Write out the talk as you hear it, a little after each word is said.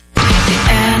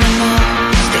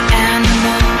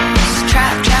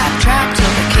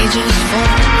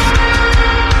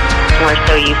we're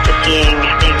so used to seeing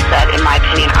things that, in my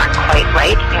opinion, aren't quite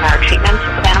right in our treatments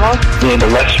of animals.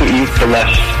 The less we eat, the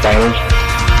less violence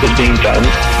is being done,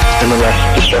 and the less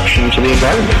destruction to the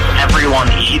environment.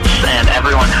 Everyone eats, and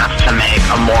everyone has to make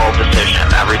a moral decision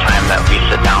every time that we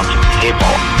sit down to the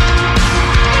table.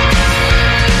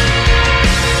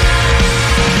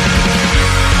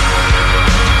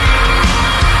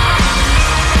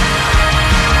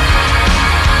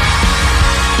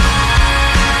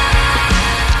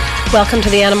 Welcome to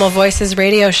the Animal Voices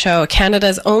radio show,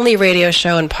 Canada's only radio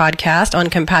show and podcast on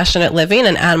compassionate living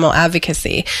and animal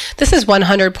advocacy. This is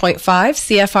 100.5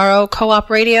 CFRO Co-op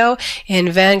Radio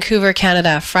in Vancouver,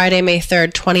 Canada, Friday, May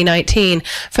 3rd, 2019.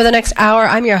 For the next hour,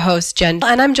 I'm your host, Jen,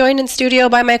 and I'm joined in studio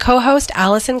by my co-host,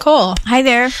 Allison Cole. Hi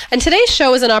there. And today's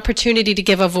show is an opportunity to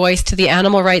give a voice to the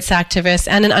animal rights activist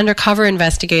and an undercover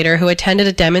investigator who attended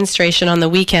a demonstration on the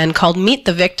weekend called Meet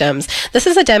the Victims. This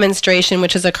is a demonstration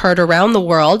which has occurred around the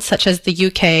world, such as the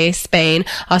UK, Spain,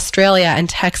 Australia, and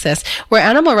Texas, where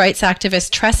animal rights activists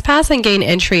trespass and gain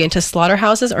entry into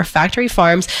slaughterhouses or factory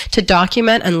farms to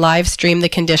document and live stream the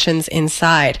conditions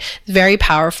inside. Very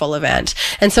powerful event.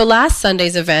 And so last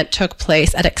Sunday's event took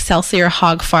place at Excelsior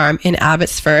Hog Farm in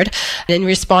Abbotsford in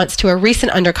response to a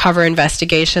recent undercover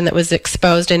investigation that was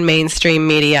exposed in mainstream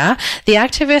media. The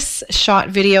activists shot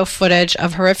video footage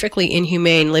of horrifically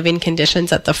inhumane living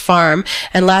conditions at the farm,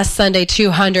 and last Sunday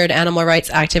 200 animal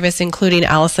rights activists, including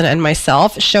Allison and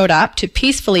myself, showed up to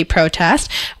peacefully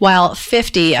protest, while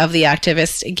 50 of the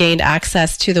activists gained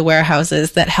access to the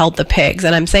warehouses that held the pigs.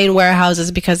 And I'm saying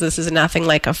warehouses because this is nothing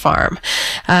like a farm.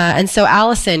 And so,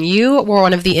 Allison, you were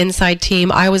one of the inside team.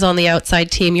 I was on the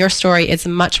outside team. Your story is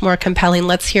much more compelling.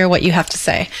 Let's hear what you have to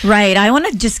say. Right. I want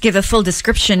to just give a full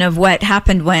description of what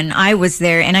happened when I was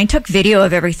there. And I took video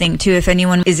of everything, too, if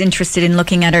anyone is interested in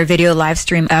looking at our video live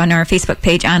stream on our Facebook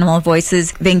page, Animal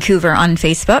Voices Vancouver on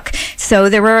Facebook. So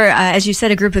there were, as you said,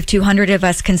 a group of 200 of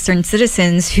us concerned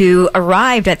citizens who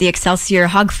arrived at the Excelsior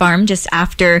Hog Farm just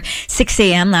after 6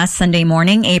 a.m. last Sunday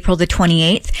morning, April the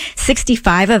 28th.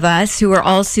 65 of us, who were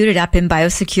all suited up in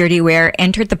biosecurity wear,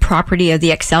 entered the property of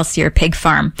the Excelsior Pig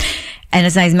Farm. And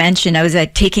as I mentioned, I was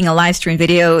taking a live stream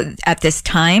video at this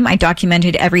time. I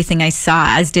documented everything I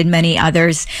saw, as did many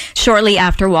others. Shortly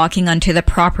after walking onto the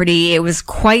property, it was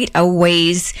quite a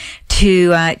ways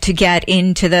to get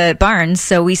into the barns.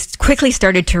 So we quickly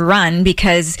started to run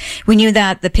because we knew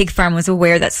that the pig farm was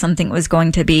aware that something was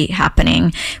going to be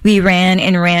happening. We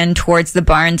ran towards the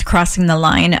barns, crossing the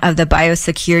line of the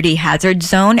biosecurity hazard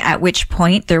zone, at which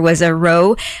point there was a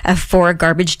row of 4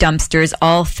 garbage dumpsters,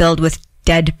 all filled with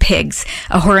dead pigs.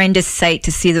 A horrendous sight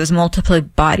to see those multiple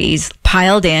bodies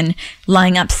piled in,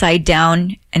 lying upside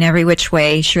down and every which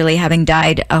way, surely having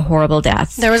died a horrible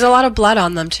death. There was a lot of blood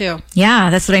on them, too. Yeah,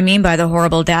 that's what I mean by the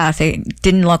horrible death. It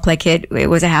didn't look like it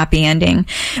was a happy ending.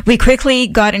 We quickly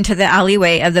got into the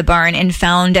alleyway of the barn and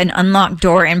found an unlocked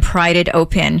door and pried it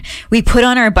open. We put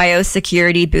on our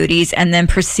biosecurity booties and then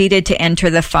proceeded to enter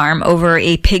the farm over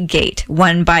a pig gate,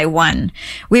 one by one.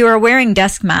 We were wearing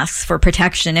desk masks for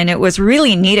protection, and it was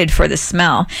really needed for the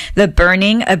smell. The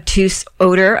burning, obtuse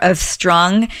odor of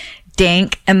strong,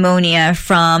 dank ammonia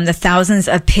from the thousands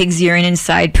of pigs' urine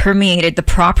inside permeated the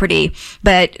property,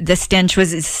 but the stench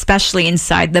was especially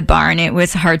inside the barn. It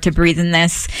was hard to breathe in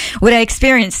this. What I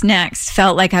experienced next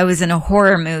felt like I was in a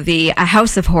horror movie, a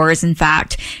house of horrors, in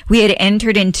fact. We had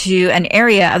entered into an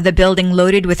area of the building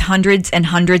loaded with hundreds and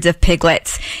hundreds of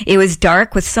piglets. It was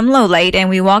dark with some low light, and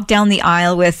we walked down the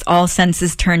aisle with all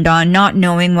senses turned on, not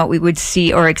knowing what we would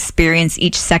see or experience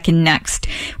each second next.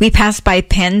 We passed by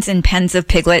pens and pens of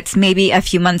piglets, maybe a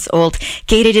few months old,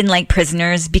 gated in like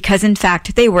prisoners, because in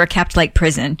fact they were kept like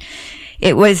prison.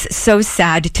 It was so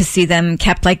sad to see them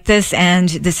kept like this, and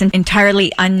this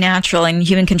entirely unnatural and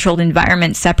human-controlled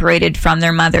environment separated from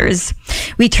their mothers.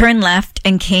 We turned left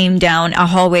and came down a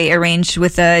hallway arranged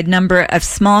with a number of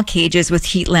small cages with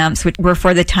heat lamps, which were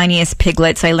for the tiniest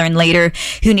piglets, I learned later,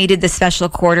 who needed the special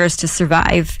quarters to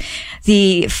survive.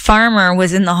 The farmer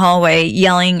was in the hallway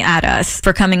yelling at us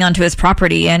for coming onto his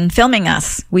property and filming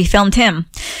us. We filmed him.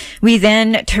 We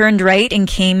then turned right and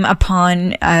came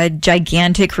upon a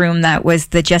gigantic room that was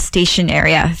the gestation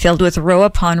area, filled with row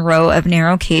upon row of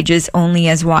narrow cages only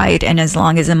as wide and as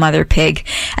long as a mother pig.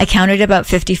 I counted about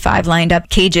 55 lined up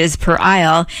cages per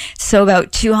aisle, so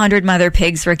about 200 mother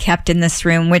pigs were kept in this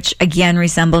room, which again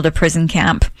resembled a prison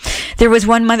camp. There was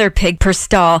one mother pig per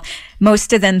stall,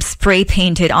 most of them spray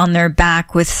painted on their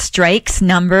back with strikes,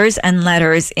 numbers, and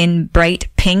letters in bright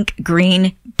pink,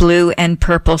 green, blue, and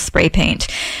purple spray paint.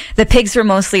 The pigs were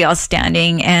mostly all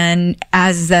standing, and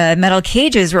as the metal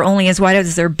cages were only as wide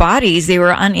as their bodies, they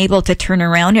were unable to turn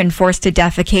around and forced to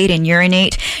defecate and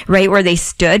urinate right where they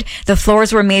stood. The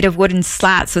floors were made of wooden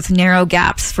slats with narrow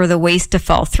gaps for the waste to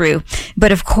fall through.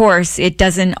 But of course, it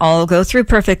doesn't all go through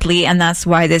perfectly, and that's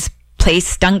why this place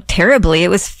stunk terribly. It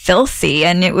was filthy,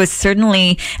 and it was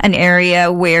certainly an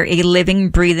area where a living,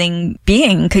 breathing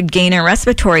being could gain a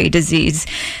respiratory disease.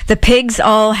 The pigs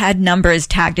all had numbers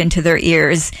tagged into their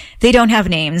ears. They don't have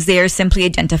names. They are simply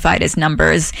identified as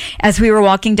numbers. As we were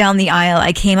walking down the aisle,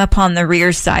 I came upon the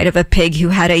rear side of a pig who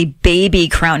had a baby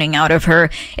crowning out of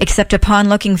her, except upon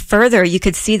looking further, you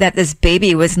could see that this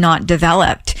baby was not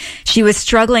developed. She was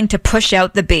struggling to push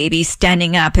out the baby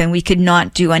standing up, and we could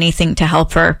not do anything to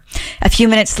help her. A few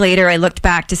minutes later, I looked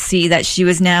back to see that she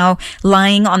was now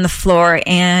lying on the floor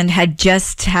and had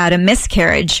just had a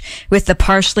miscarriage, with the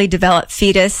partially developed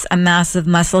fetus, a mass of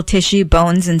muscle tissue,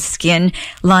 bones, and skin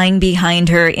lying behind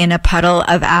her in a puddle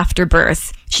of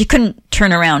afterbirth. She couldn't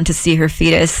turn around to see her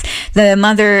fetus. The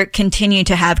mother continued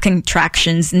to have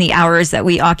contractions in the hours that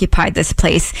we occupied this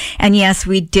place. And yes,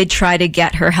 we did try to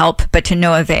get her help, but to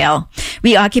no avail.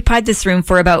 We occupied this room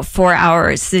for about 4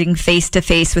 hours, sitting face to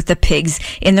face with the pigs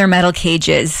in their metal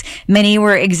cages. Many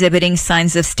were exhibiting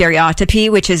signs of stereotypy,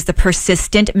 which is the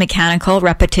persistent mechanical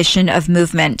repetition of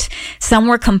movement. Some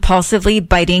were compulsively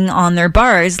biting on their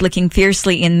bars, licking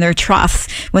fiercely in their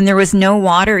troughs when there was no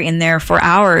water in there for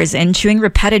hours, and chewing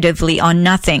repetitively on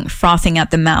nothing, frothing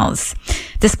at the mouths.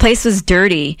 This place was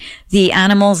dirty. The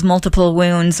animals' multiple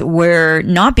wounds were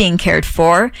not being cared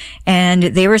for, and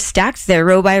they were stacked there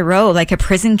row by row like a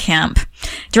prison camp.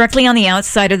 Directly on the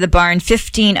outside of the barn,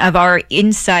 15 of our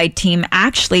inside team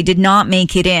actually did not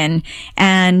make it in,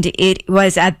 and it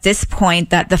was at this point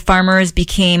that the farmers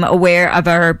became aware of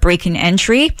our break-in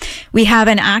entry. We have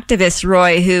an activist,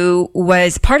 Roy, who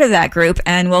was part of that group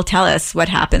and will tell us what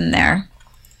happened there.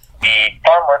 The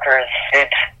farm workers did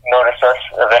notice us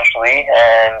eventually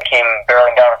and came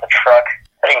barreling down with the truck,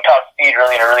 heading top speed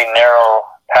really in a really narrow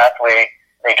pathway.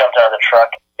 They jumped out of the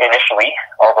truck initially,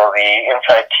 although the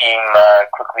inside team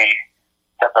quickly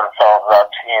set themselves up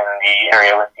in the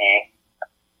area with the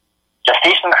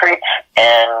gestation crates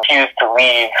and refused to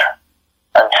leave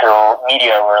until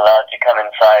media were allowed to come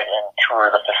inside and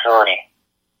tour the facility.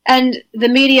 And the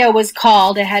media was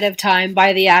called ahead of time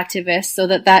by the activists so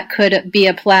that could be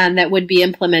a plan that would be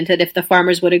implemented if the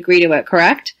farmers would agree to it,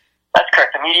 correct? That's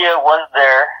correct. The media was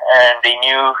there, and they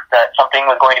knew that something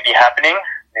was going to be happening.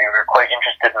 They were quite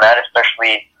interested in that,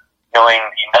 especially knowing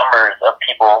the numbers of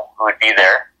people who would be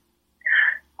there.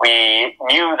 We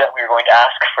knew that we were going to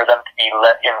ask for them to be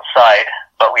let inside,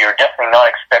 but we were definitely not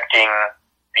expecting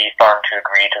the farm to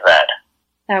agree to that.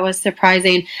 That was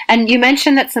surprising. And you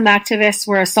mentioned that some activists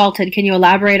were assaulted. Can you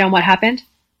elaborate on what happened?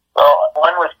 Well,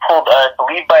 one was pulled, I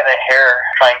believe, by the hair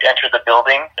trying to enter the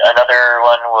building. Another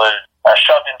one was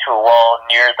shoved into a wall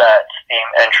near that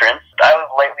same entrance. I was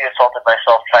lightly assaulted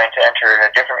myself trying to enter in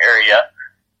a different area.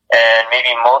 And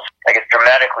maybe most,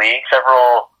 dramatically,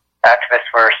 several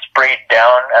activists were sprayed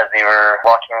down as they were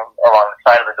walking along the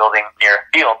side of the building near a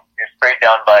field. They were sprayed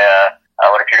down by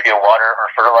what appeared to be a water or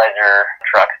fertilizer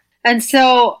truck. And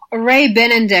so Ray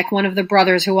Benedict, one of the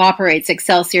brothers who operates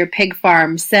Excelsior Pig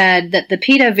Farm, said that the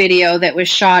PETA video that was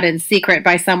shot in secret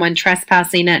by someone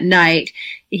trespassing at night,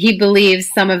 he believes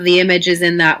some of the images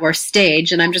in that were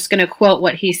staged. And I'm just going to quote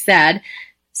what he said.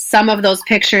 Some of those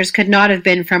pictures could not have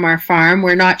been from our farm.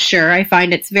 We're not sure. I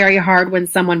find it's very hard when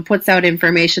someone puts out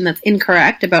information that's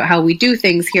incorrect about how we do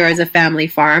things here as a family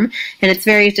farm. And it's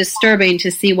very disturbing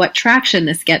to see what traction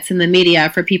this gets in the media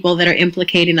for people that are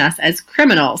implicating us as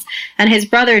criminals. And his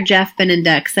brother, Jeff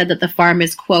Benedict, said that the farm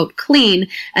is, quote, clean.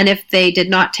 And if they did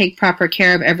not take proper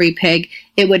care of every pig,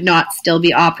 it would not still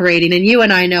be operating. And you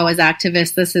and I know as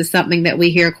activists, this is something that we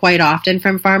hear quite often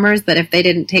from farmers, that if they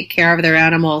didn't take care of their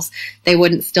animals, they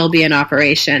wouldn't still be in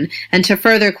operation. And to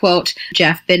further quote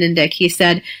Jeff Benedict, he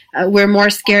said, we're more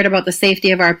scared about the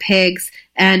safety of our pigs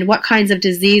and what kinds of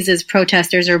diseases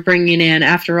protesters are bringing in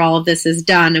after all of this is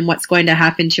done and what's going to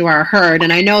happen to our herd.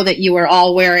 And I know that you were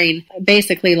all wearing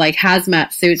basically like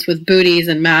hazmat suits with booties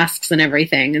and masks and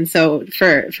everything. And so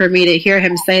for me to hear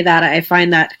him say that, I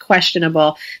find that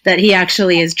questionable, that he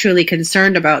actually is truly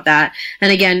concerned about that.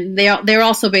 And again, they're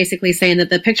also basically saying that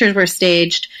the pictures were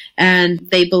staged and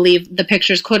they believe the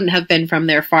pictures couldn't have been from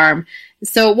their farm.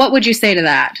 So what would you say to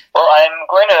that? Well, I'm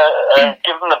going to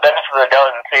give them the benefit of the doubt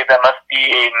and say that must be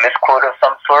a misquote of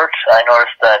some sort. I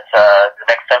noticed that the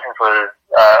next sentence was,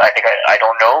 I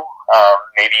don't know.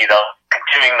 Maybe they're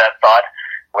continuing that thought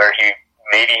where he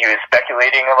maybe he was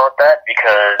speculating about that,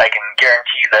 because I can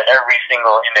guarantee that every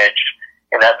single image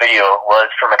in that video was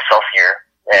from Excelsior,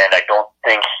 and I don't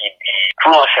think he'd be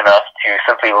foolish enough to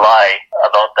simply lie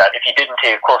about that. If he didn't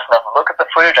take a close enough look at the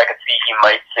footage, I could see he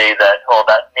might say that, oh,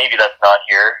 maybe that's not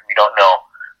here, we don't know.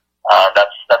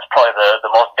 That's probably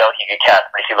the most doubt he could cast.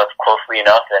 But if he looks closely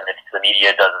enough, and if the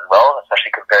media does as well,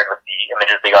 especially compared with the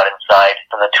images they got inside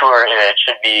from the tour, it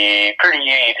should be pretty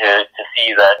easy to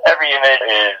see that every image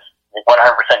is 100%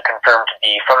 confirmed to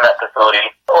be from that facility,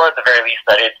 or at the very least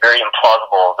that it's very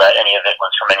implausible that any of it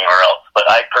was from anywhere else. But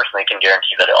I personally can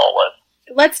guarantee that it all was.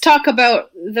 Let's talk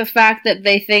about the fact that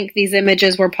they think these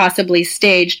images were possibly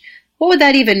staged. What would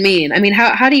that even mean? I mean,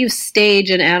 how do you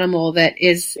stage an animal that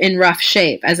is in rough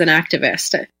shape as an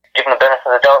activist? Given the benefit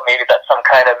of the doubt, maybe that's some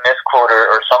kind of misquote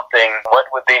or something. What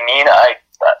would they mean?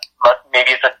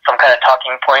 Maybe it's some kind of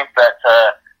talking point that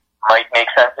might make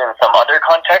sense in some other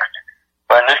context.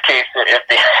 But in this case, if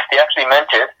they actually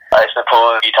meant it, I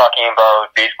suppose you're talking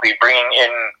about basically bringing in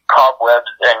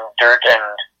cobwebs and dirt and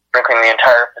sprinkling the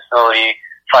entire facility,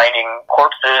 finding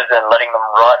corpses and letting them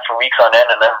rot for weeks on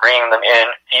end, and then bringing them in,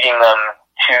 feeding them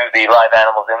to the live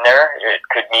animals in there. It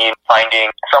could mean finding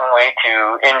some way to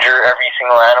injure every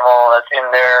single animal that's in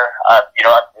there.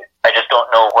 I just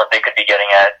don't know what they could be getting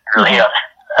at, really,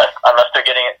 unless they're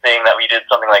saying that we did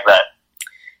something like that.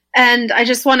 And I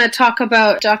just want to talk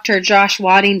about Dr. Josh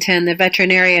Waddington, the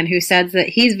veterinarian who says that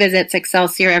he visits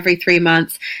Excelsior every 3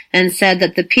 months, and said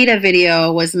that the PETA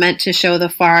video was meant to show the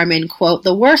farm in, quote,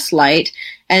 the worst light,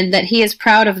 and that he is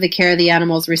proud of the care the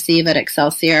animals receive at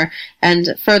Excelsior.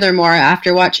 And furthermore,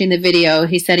 after watching the video,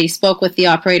 he said he spoke with the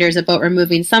operators about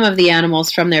removing some of the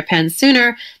animals from their pens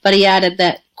sooner, but he added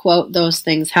that, quote, those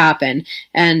things happen,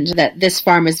 and that this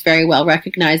farm is very well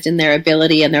recognized in their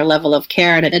ability and their level of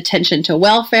care and attention to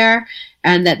welfare,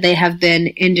 and that they have been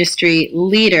industry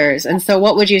leaders. And so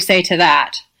what would you say to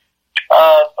that?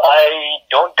 I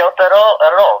don't doubt that at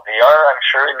all. They are, I'm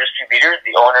sure, industry leaders.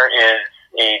 The owner is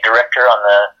a director on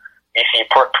the BC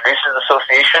Pork Producers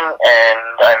Association,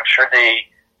 and I'm sure they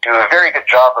do a very good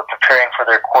job of preparing for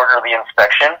their quarterly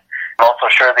inspection. I'm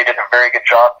also sure they did a very good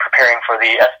job preparing for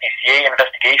the SPCA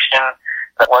investigation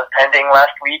that was pending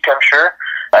last week, I'm sure.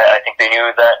 I think they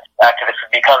knew that activists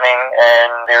would be coming,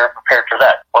 and they were prepared for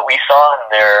that. What we saw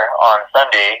in there on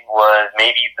Sunday was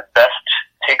maybe the best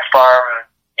pig farm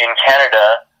in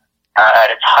Canada at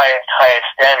its highest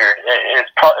standard. It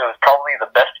was probably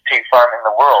the best pig farm in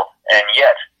the world, and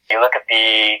yet you look at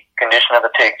the condition of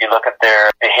the pigs, you look at their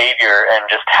behavior, and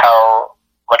just how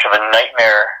much of a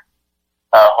nightmare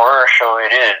horror show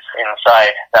it is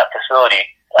inside that facility.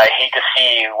 I hate to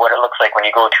see what it looks like when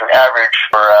you go to an average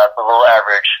or a below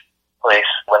average place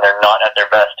when they're not at their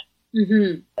best.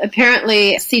 Mm-hmm.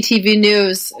 Apparently, CTV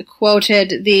News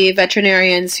quoted the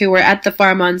veterinarians who were at the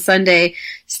farm on Sunday,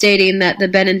 stating that the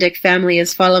Benedict family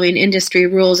is following industry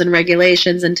rules and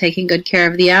regulations and taking good care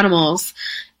of the animals.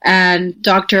 And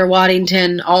Dr.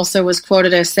 Waddington also was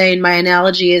quoted as saying, my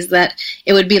analogy is that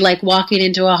it would be like walking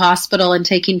into a hospital and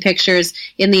taking pictures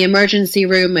in the emergency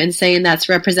room and saying that's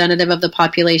representative of the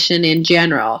population in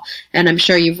general. And I'm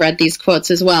sure you've read these quotes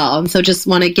as well. And so just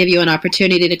want to give you an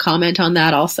opportunity to comment on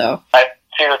that also. I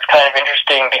feel it's kind of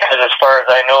interesting because as far as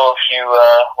I know, if you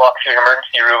walk through an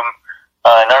emergency room,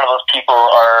 none of those people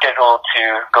are scheduled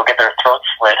to go get their throats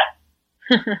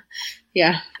slit.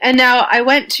 Yeah. And now I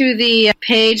went to the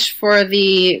page for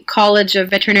the College of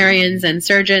Veterinarians and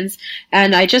Surgeons,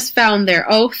 and I just found their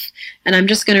oath, and I'm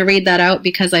just going to read that out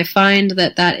because I find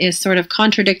that that is sort of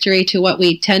contradictory to what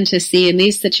we tend to see in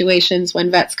these situations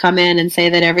when vets come in and say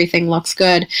that everything looks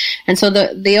good. And so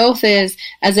the oath is,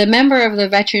 as a member of the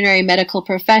veterinary medical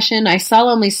profession, I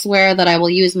solemnly swear that I will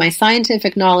use my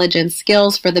scientific knowledge and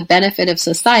skills for the benefit of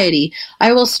society.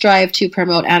 I will strive to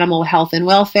promote animal health and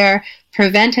welfare,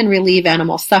 prevent and relieve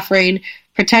animal suffering,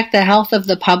 protect the health of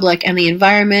the public and the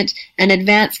environment, and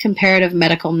advance comparative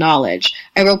medical knowledge.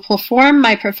 I will perform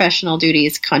my professional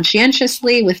duties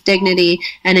conscientiously, with dignity,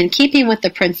 and in keeping with the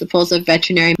principles of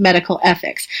veterinary medical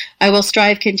ethics. I will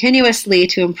strive continuously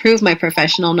to improve my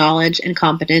professional knowledge and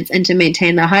competence and to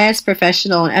maintain the highest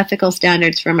professional and ethical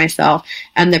standards for myself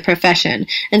and the profession.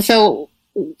 And so,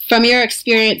 from your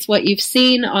experience, what you've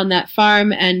seen on that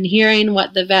farm and hearing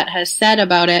what the vet has said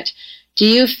about it, do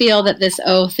you feel that this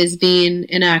oath is being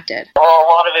enacted? Well, a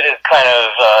lot of it is kind of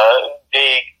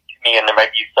vague to me, and there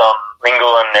might be some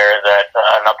lingo in there that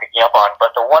I'm not picking up on.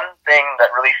 But the one thing that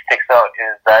really sticks out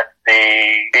is that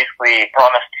they basically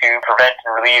promise to prevent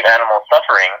and relieve animal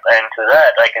suffering. And to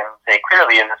that, I can say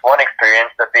clearly in this one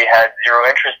experience that they had zero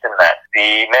interest in that.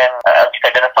 The men, at least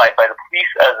identified by the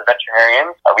police as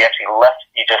veterinarians, we actually left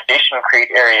the gestation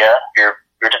crate area. You're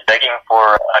We were just begging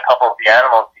for a couple of the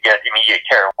animals to get immediate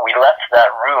care. We left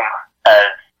that room as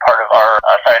part of our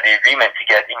side of the agreement to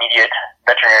get immediate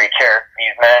veterinary care.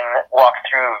 These men walked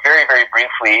through very, very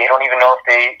briefly. I don't even know if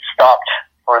they stopped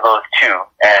for those two.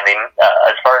 And they,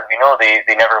 as far as we know,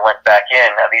 they never went back in,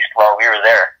 at least while we were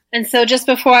there. And so just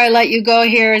before I let you go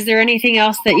here, is there anything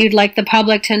else that you'd like the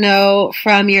public to know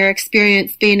from your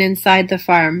experience being inside the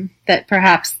farm that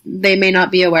perhaps they may not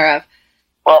be aware of?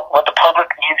 Well, what the public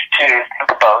needs to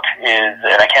think about is,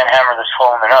 and I can't hammer this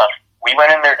home enough, we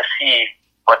went in there to see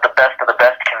what the best of the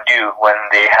best can do when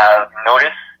they have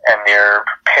notice and they're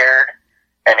prepared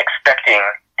and expecting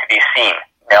to be seen.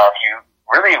 Now, if you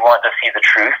really want to see the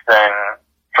truth, then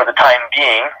for the time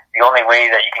being, the only way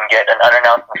that you can get an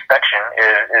unannounced inspection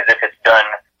is if it's done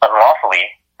unlawfully.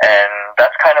 And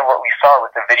that's kind of what we saw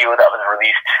with the video that was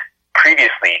released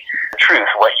previously. The truth,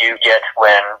 what you get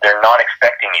when they're not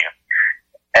expecting you.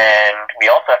 And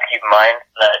we also have to keep in mind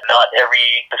that not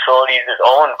every facility is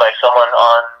owned by someone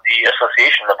on the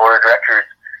association, the board of directors,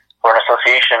 or an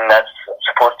association that's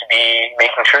supposed to be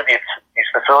making sure these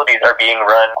facilities are being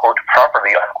run, quote,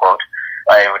 properly, unquote.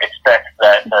 I would expect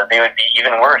that they would be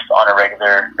even worse on a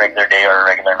regular day or a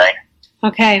regular night.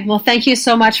 Okay. Well, thank you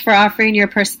so much for offering your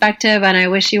perspective, and I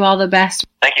wish you all the best.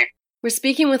 Thank you. We're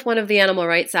speaking with one of the animal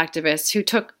rights activists who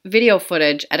took video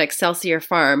footage at Excelsior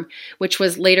Farm, which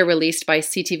was later released by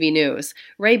CTV News.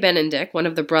 Ray Benedict, one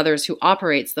of the brothers who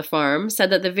operates the farm,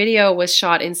 said that the video was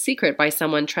shot in secret by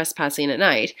someone trespassing at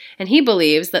night, and he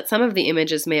believes that some of the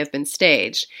images may have been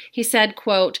staged. He said,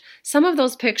 quote, "Some of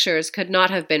those pictures could not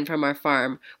have been from our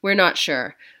farm. We're not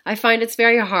sure. I find it's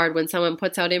very hard when someone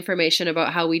puts out information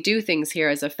about how we do things here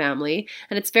as a family,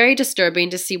 and it's very disturbing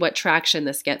to see what traction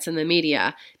this gets in the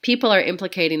media. People are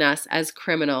implicating us as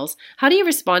criminals." How do you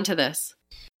respond to this?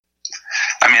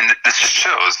 I mean, this just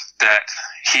shows that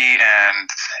he and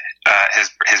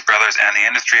his brothers and the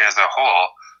industry as a whole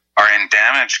are in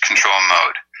damage control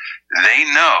mode. They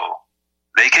know,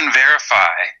 they can verify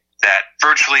that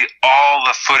virtually all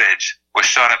the footage was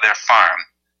shot at their farm.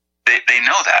 They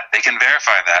know that. They can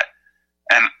verify that.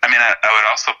 And I mean, I would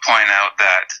also point out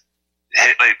that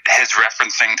his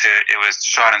referencing to it was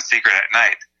shot in secret at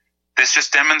night. This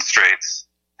just demonstrates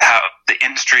how the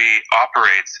industry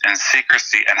operates in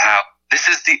secrecy and how this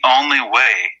is the only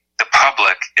way the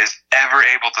public is ever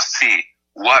able to see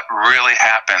what really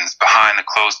happens behind the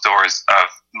closed doors of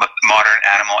modern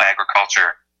animal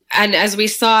agriculture. And as we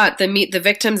saw at the Meet the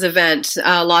Victims event,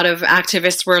 a lot of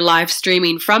activists were live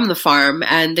streaming from the farm,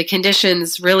 and the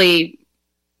conditions really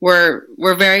were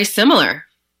very similar.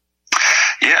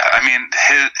 Yeah, I mean,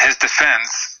 his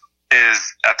defense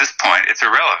is, at this point, it's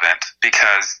irrelevant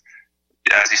because,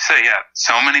 as you say, yeah,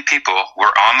 so many people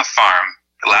were on the farm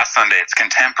last Sunday. It's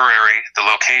contemporary. The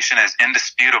location is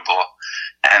indisputable.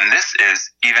 And this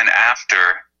is even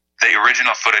after the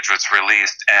original footage was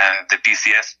released and the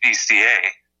BCA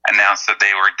announced that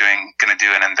they were going to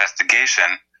do an investigation.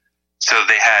 So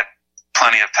they had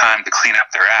plenty of time to clean up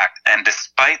their act. And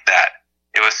despite that,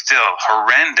 it was still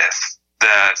horrendous,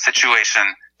 the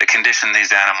situation, the condition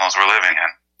these animals were living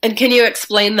in. And can you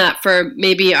explain that for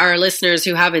maybe our listeners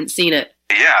who haven't seen it?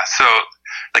 Yeah, so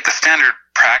like the standard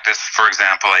practice, for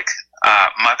example, like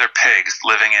mother pigs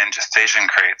living in gestation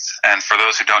crates. And for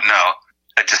those who don't know,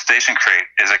 a gestation crate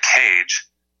is a cage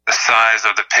the size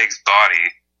of the pig's body.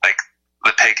 Like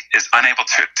the pig is unable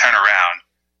to turn around.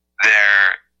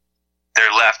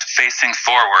 They're left facing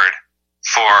forward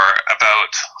for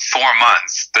about 4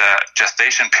 months, the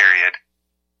gestation period,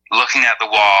 looking at the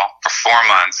wall for 4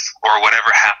 months or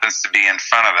whatever happens to be in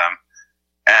front of them.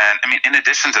 And I mean, in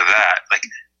addition to that, like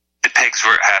the pigs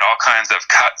had all kinds of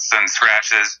cuts and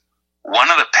scratches.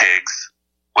 One of the pigs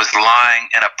was lying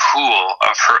in a pool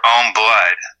of her own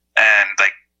blood and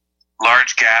like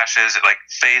large gashes, like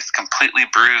face completely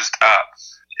bruised up.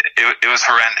 It was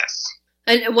horrendous.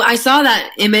 And I saw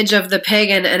that image of the pig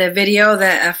and a video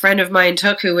that a friend of mine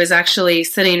took who was actually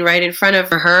sitting right in front of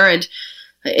her, and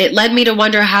it led me to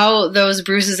wonder how those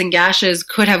bruises and gashes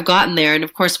could have gotten there. And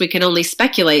of course, we can only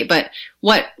speculate. But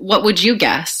what would you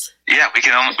guess? Yeah, we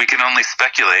can only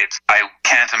speculate. I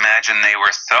can't imagine they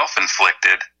were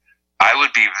self-inflicted. I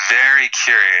would be very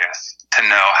curious to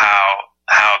know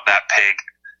how that pig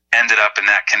ended up in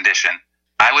that condition.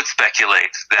 I would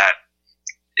speculate that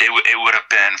it would have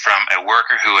been from a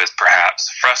worker who is perhaps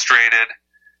frustrated.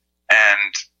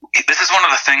 And this is one of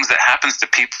the things that happens to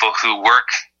people who work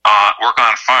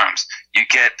on farms. They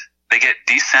get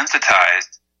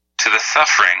desensitized to the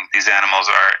suffering these animals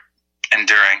are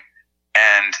enduring,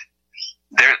 and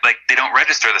they don't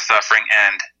register the suffering,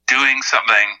 and doing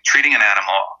something, treating an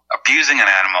animal, abusing an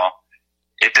animal,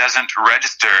 it doesn't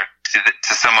register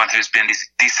to someone who's been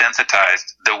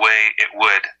desensitized the way it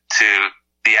would to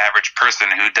the average person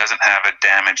who doesn't have a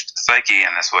damaged psyche in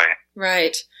this way.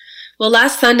 Right. Well,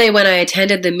 last Sunday when I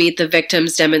attended the Meet the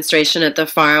Victims demonstration at the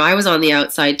farm, I was on the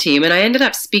outside team, and I ended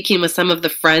up speaking with some of the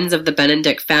friends of the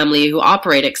Benedict family who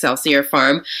operate Excelsior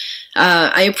Farm.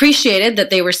 I appreciated that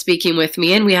they were speaking with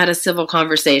me, and we had a civil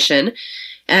conversation.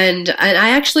 And I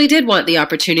actually did want the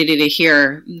opportunity to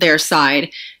hear their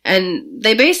side. And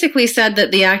they basically said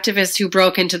that the activists who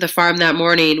broke into the farm that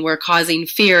morning were causing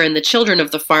fear in the children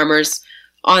of the farmers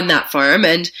on that farm,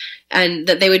 and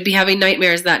that they would be having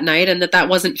nightmares that night, and that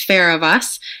wasn't fair of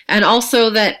us. And also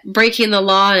that breaking the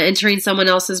law and entering someone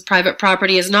else's private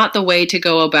property is not the way to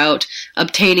go about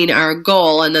obtaining our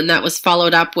goal. And then that was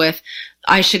followed up with,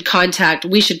 we should contact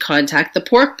the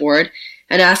pork board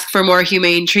and ask for more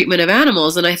humane treatment of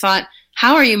animals. And I thought,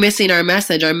 how are you missing our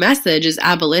message? Our message is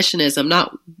abolitionism,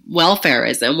 not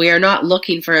welfareism. We are not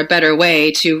looking for a better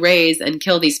way to raise and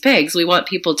kill these pigs. We want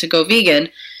people to go vegan.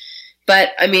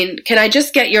 But, I mean, can I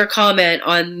just get your comment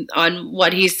on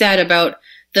what he said about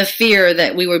the fear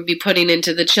that we would be putting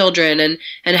into the children,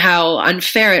 and how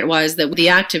unfair it was that the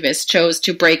activists chose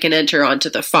to break and enter onto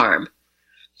the farm?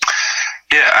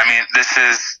 Yeah, I mean,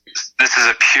 this is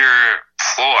a pure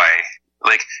ploy.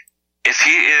 Like, if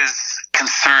he is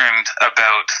concerned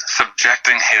about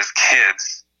subjecting his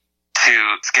kids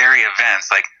to scary events,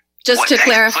 like, just to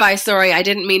clarify, sorry, I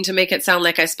didn't mean to make it sound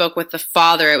like I spoke with the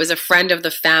father. It was a friend of the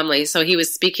family, so he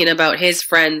was speaking about his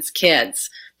friend's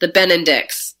kids, the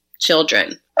Benedict's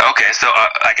children. Okay, so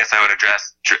I guess I would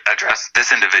address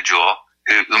this individual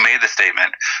who made the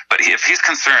statement. But if he's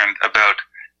concerned about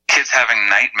kids having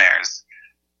nightmares,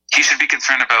 he should be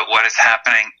concerned about what is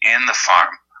happening in the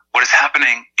farm. What is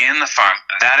happening in the farm,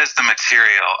 that is the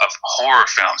material of horror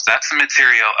films. That's the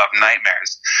material of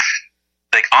nightmares.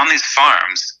 Like, on these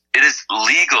farms, it is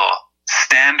legal,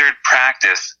 standard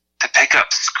practice to pick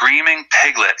up screaming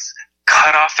piglets,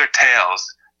 cut off their tails,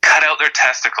 cut out their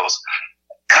testicles,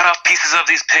 cut off pieces of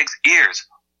these pigs' ears,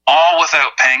 all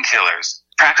without painkillers.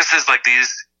 Practices like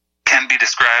these can be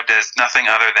described as nothing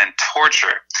other than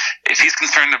torture. If he's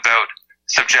concerned about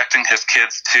subjecting his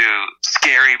kids to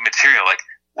scary material, like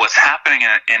what's happening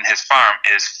in his farm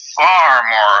is far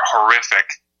more horrific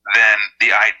than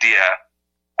the idea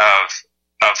of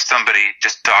somebody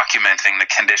just documenting the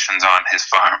conditions on his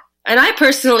farm. And I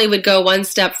personally would go one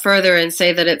step further and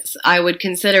say that I would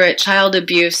consider it child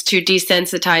abuse to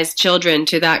desensitize children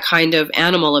to that kind of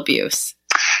animal abuse.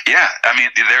 Yeah, I mean,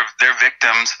 they're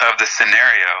victims of the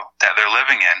scenario that they're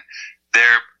living in.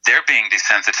 They're being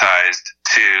desensitized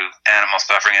to animal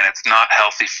suffering, and it's not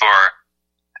healthy for,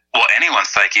 anyone's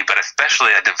psyche, but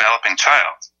especially a developing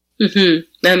child.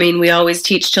 Mm-hmm. I mean, we always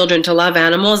teach children to love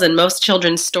animals, and most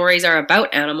children's stories are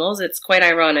about animals. It's quite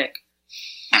ironic.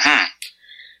 Mm-hmm.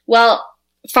 Well,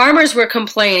 farmers were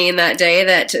complaining that day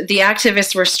that the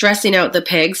activists were stressing out the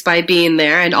pigs by being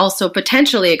there and also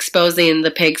potentially exposing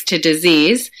the pigs to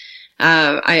disease.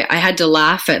 I had to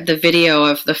laugh at the video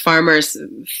of the farmers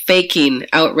faking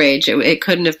outrage. It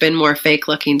couldn't have been more fake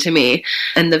looking to me,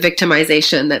 and the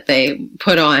victimization that they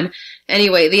put on.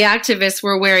 Anyway, the activists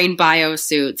were wearing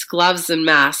biosuits, gloves, and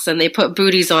masks, and they put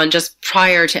booties on just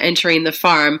prior to entering the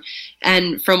farm.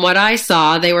 And from what I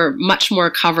saw, they were much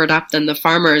more covered up than the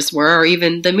farmers were, or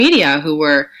even the media, who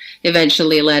were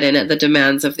eventually let in at the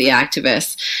demands of the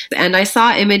activists. And I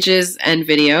saw images and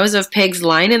videos of pigs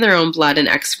lying in their own blood and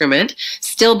excrement,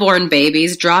 stillborn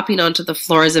babies dropping onto the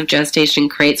floors of gestation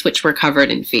crates, which were covered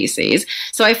in feces.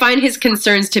 So I find his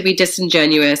concerns to be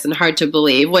disingenuous and hard to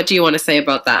believe. What do you want to say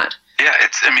about that? Yeah,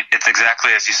 it's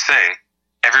exactly as you say.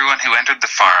 Everyone who entered the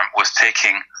farm was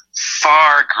taking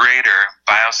far greater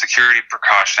biosecurity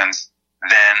precautions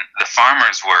than the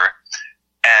farmers were.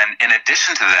 And in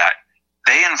addition to that,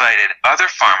 they invited other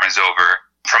farmers over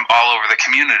from all over the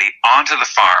community onto the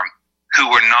farm who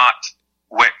were not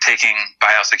taking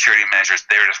biosecurity measures.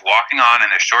 They were just walking on in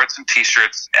their shorts and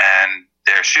t-shirts and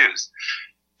their shoes.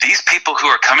 These people who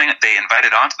are coming, they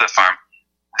invited onto the farm,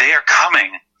 they are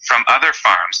coming from other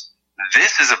farms.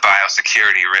 This is a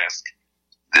biosecurity risk.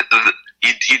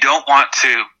 You don't want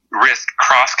to risk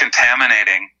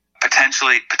cross-contaminating potential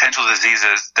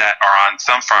diseases that are on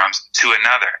some farms to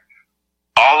another.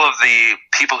 All of the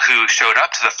people who showed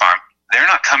up to the farm, they're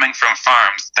not coming from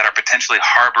farms that are potentially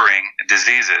harboring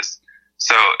diseases.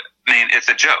 So, I mean, it's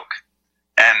a joke.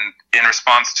 And in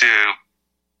response to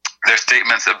their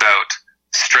statements about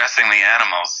stressing the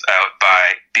animals out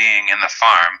by being in the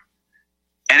farm,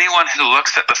 anyone who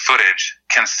looks at the footage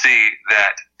can see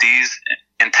that these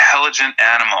intelligent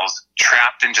animals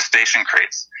trapped in gestation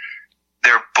crates,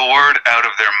 they're bored out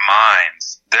of their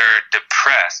minds. They're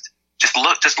depressed. Just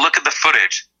look at the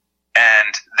footage,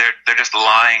 and they're just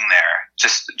lying there,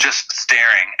 just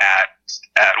staring at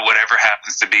whatever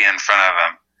happens to be in front of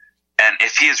them. And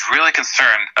if he is really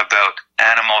concerned about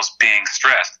animals being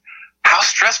stressed, how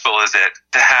stressful is it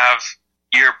to have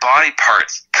your body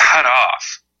parts cut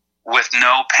off with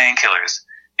no painkillers?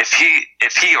 If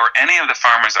he or any of the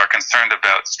farmers are concerned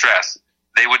about stress,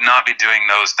 they would not be doing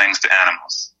those things to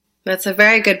animals. That's a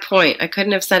very good point. I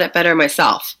couldn't have said it better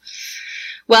myself.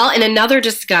 Well, in another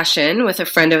discussion with a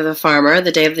friend of the farmer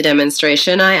the day of the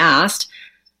demonstration, I asked,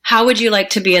 how would you like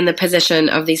to be in the position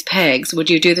of these pigs?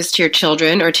 Would you do this to your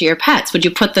children or to your pets? Would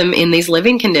you put them in these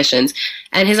living conditions?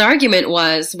 And his argument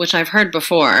was, which I've heard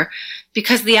before,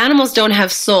 because the animals don't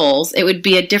have souls, it would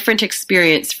be a different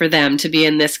experience for them to be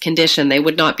in this condition. They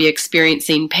would not be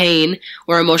experiencing pain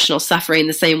or emotional suffering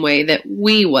the same way that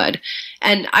we would.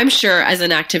 And I'm sure as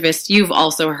an activist, you've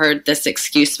also heard this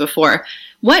excuse before.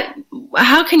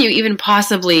 How can you even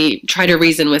possibly try to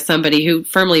reason with somebody who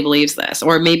firmly believes this,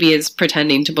 or maybe is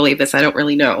pretending to believe this? I don't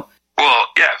really know. Well,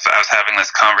 yeah, if I was having this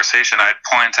conversation, I'd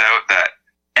point out that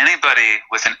anybody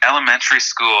with an elementary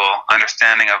school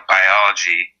understanding of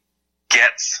biology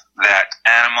gets that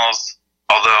animals,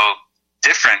 although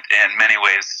different in many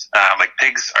ways, like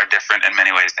pigs are different in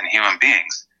many ways than human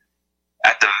beings,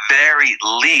 at the very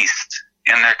least,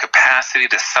 in their capacity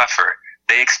to suffer,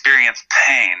 they experience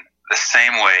pain the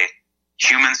same way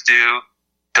humans do,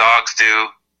 dogs do,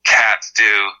 cats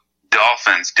do,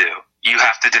 dolphins do. You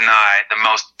have to deny the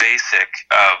most basic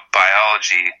of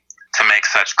biology to make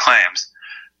such claims.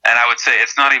 And I would say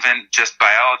it's not even just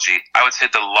biology. I would say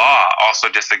the law also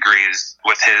disagrees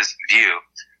with his view.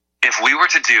 If we were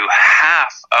to do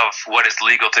half of what is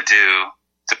legal to do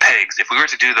to pigs, if we were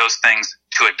to do those things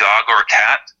to a dog or a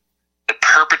cat, the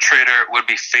perpetrator would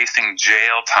be facing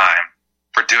jail time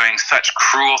for doing such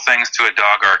cruel things to a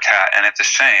dog or a cat. And it's a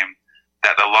shame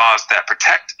that the laws that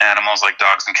protect animals like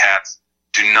dogs and cats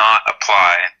do not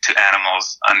apply to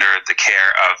animals under the care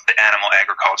of the animal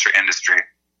agriculture industry.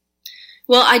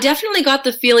 Well, I definitely got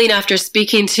the feeling after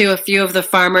speaking to a few of the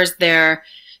farmers there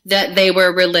that they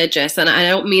were religious. And I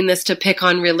don't mean this to pick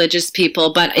on religious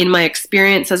people, but in my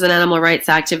experience as an animal rights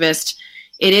activist,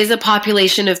 it is a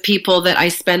population of people that I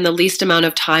spend the least amount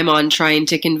of time on trying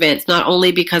to convince, not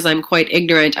only because I'm quite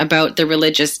ignorant about the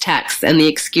religious texts and the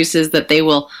excuses that they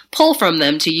will pull from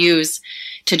them to use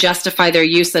to justify their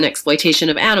use and exploitation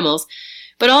of animals,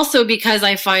 but also because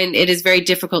I find it is very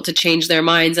difficult to change their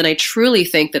minds, and I truly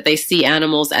think that they see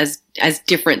animals as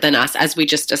different than us, as we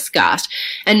just discussed.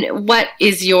 And what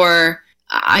is your,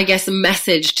 I guess,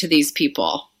 message to these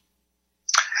people?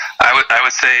 I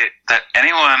would say that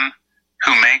anyone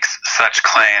who makes such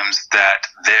claims that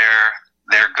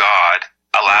their God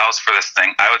allows for this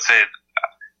thing, I would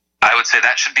say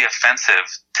that should be offensive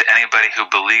to anybody who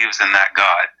believes in that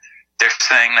God. They're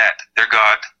saying that their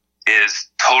God is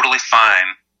totally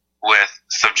fine with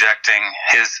subjecting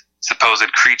his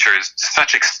supposed creatures to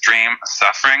such extreme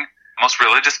suffering. Most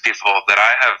religious people that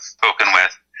I have spoken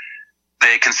with,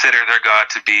 they consider their God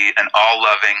to be an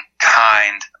all-loving,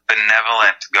 kind,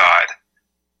 benevolent God.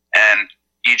 And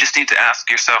you just need to ask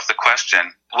yourself the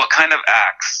question, what kind of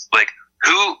acts,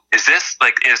 who is this,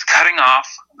 is cutting off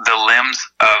the limbs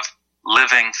of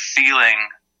living, feeling,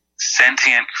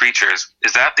 sentient creatures,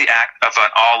 is that the act of an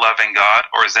all-loving God,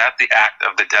 or is that the act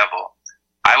of the devil?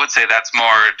 I would say that's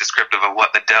more descriptive of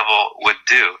what the devil would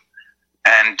do.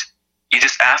 And you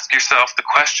just ask yourself the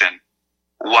question,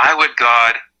 why would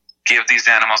God give these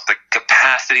animals the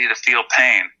capacity to feel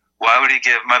pain? Why would he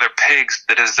give mother pigs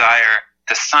the desire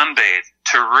to sunbathe,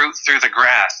 to root through the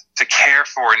grass, to care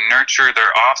for and nurture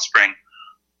their offspring,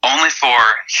 only for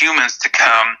humans to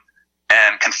come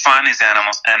and confine these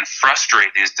animals and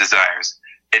frustrate these desires?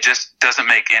 It just doesn't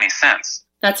make any sense.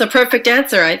 That's a perfect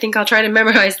answer. I think I'll try to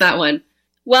memorize that one.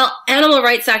 Well, animal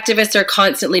rights activists are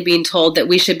constantly being told that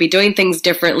we should be doing things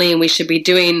differently and we should be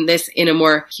doing this in a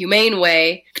more humane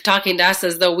way, talking to us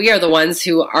as though we are the ones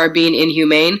who are being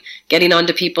inhumane, getting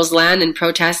onto people's land and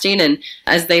protesting and,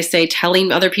 as they say,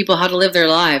 telling other people how to live their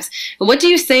lives. And what do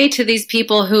you say to these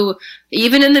people who,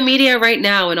 even in the media right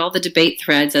now and all the debate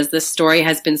threads, as this story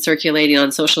has been circulating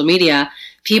on social media,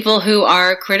 people who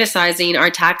are criticizing our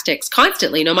tactics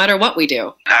constantly, no matter what we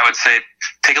do? I would say,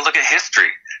 take a look at history.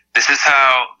 This is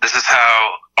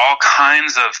how all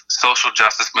kinds of social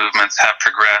justice movements have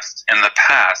progressed in the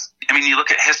past. I mean, you look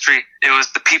at history, it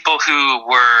was the people who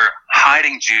were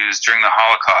hiding Jews during the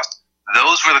Holocaust.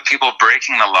 Those were the people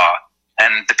breaking the law.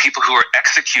 And the people who were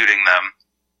executing them,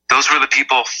 those were the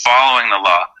people following the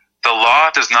law. The law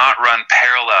does not run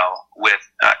parallel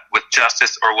with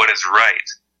justice or what is right.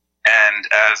 And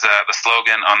as the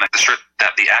slogan on the shirt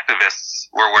that the activists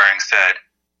were wearing said,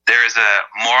 there is a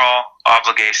moral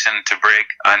obligation to break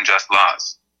unjust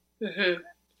laws. Mm-hmm.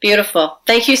 Beautiful.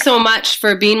 Thank you so much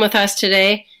for being with us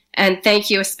today. And thank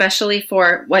you especially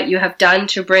for what you have done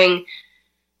to bring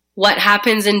what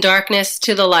happens in darkness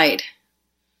to the light.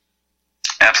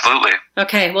 Absolutely.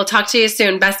 Okay, we'll talk to you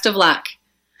soon. Best of luck.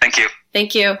 Thank you.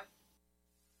 Thank you.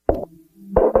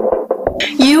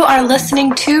 You are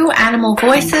listening to Animal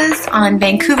Voices on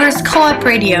Vancouver's Co-op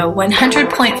Radio,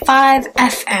 100.5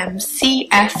 FM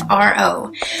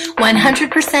CFRO.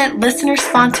 100%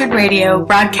 listener-sponsored radio,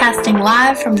 broadcasting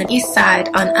live from the east side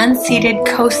on unceded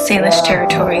Coast Salish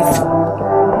territories.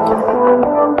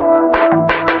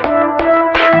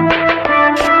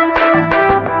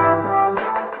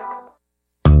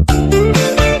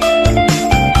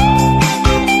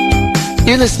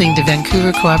 You're listening to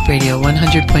Vancouver Co-op Radio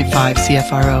 100.5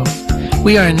 CFRO.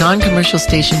 We are a non-commercial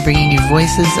station bringing you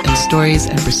voices and stories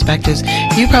and perspectives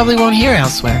you probably won't hear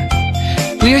elsewhere.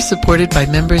 We are supported by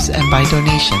members and by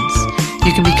donations.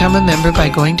 You can become a member by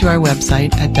going to our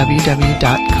website at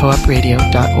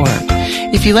www.coopradio.org.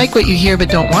 If you like what you hear but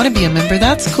don't want to be a member,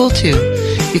 that's cool too.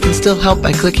 You can still help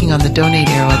by clicking on the donate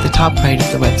arrow at the top right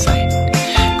of the website.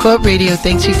 Co-op Radio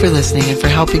thanks you for listening and for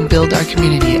helping build our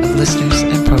community of listeners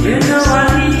and programmers. You know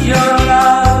I need your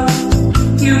love.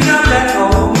 You know that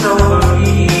holds over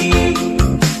me.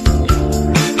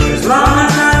 As long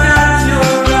as I got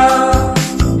your love,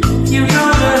 you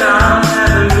know that I'll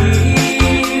never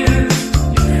leave.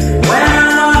 When I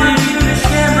wanted you to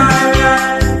share my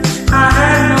life, I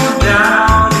had no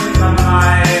doubt in my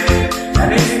mind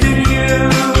that it's been you,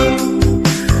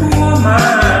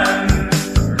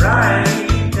 woman, right?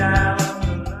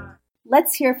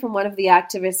 Let's hear from one of the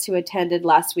activists who attended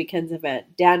last weekend's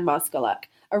event, Dan Moskaluk,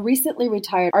 a recently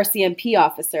retired RCMP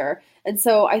officer. And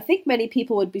so I think many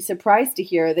people would be surprised to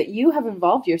hear that you have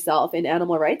involved yourself in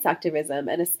animal rights activism,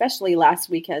 and especially last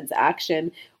weekend's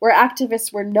action, where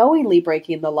activists were knowingly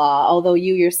breaking the law, although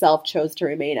you yourself chose to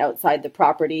remain outside the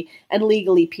property and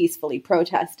legally peacefully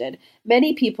protested.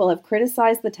 Many people have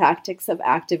criticized the tactics of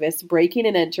activists breaking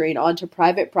and entering onto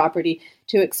private property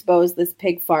to expose this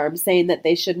pig farm, saying that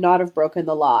they should not have broken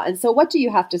the law. And so what do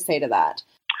you have to say to that?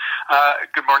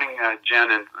 Good morning,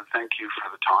 Jen, and thank you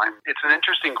for the time. It's an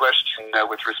interesting question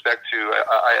with respect to,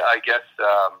 I guess,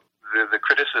 the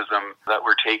criticism that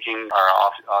we're taking are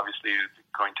obviously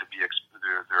going to be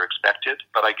they're expected.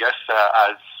 But I guess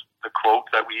as the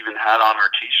quote that we even had on our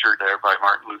T-shirt there by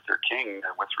Martin Luther King,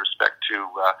 with respect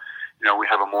to, we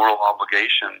have a moral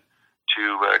obligation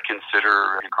to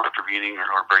consider contravening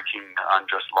or breaking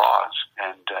unjust laws.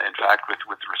 And in fact, with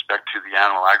respect to the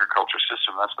animal agriculture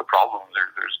system, that's the problem. There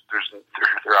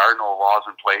are no laws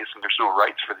in place, and there's no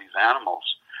rights for these animals.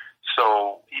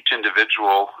 So each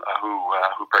individual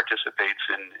who participates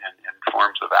in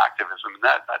forms of activism, and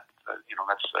that's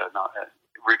not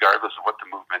regardless of what the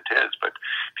movement is, but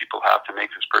people have to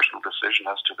make this personal decision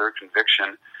as to their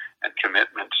conviction and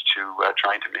commitment to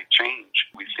trying to make change.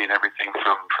 We've seen everything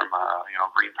from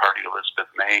Green Party Elizabeth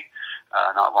May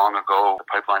not long ago, the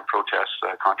pipeline protests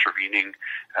contravening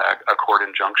a court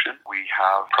injunction. We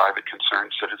have private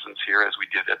concerned citizens here, as we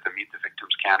did at the Meet the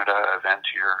Victims Canada event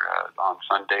here on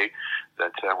Sunday,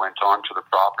 that went on to the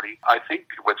property. I think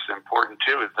what's important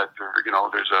too is that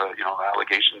there's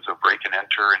allegations of break and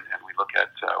enter, and we look at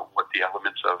what the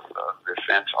elements of the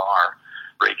offense are,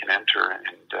 break and enter, and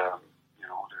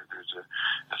there's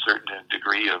a certain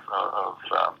degree of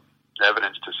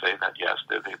evidence to say that yes,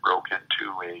 they broke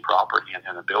into a property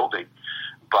and a building,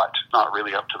 but not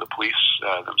really up to the police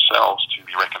themselves to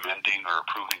be recommending or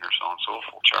approving or so on and so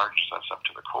forth charges. That's up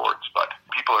to the courts. But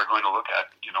people are going to look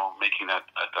at making that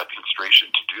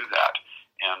demonstration to do that.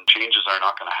 And changes are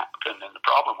not going to happen. And the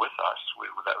problem with us,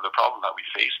 the problem that we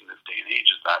face in this day and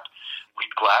age, is that we'd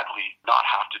gladly not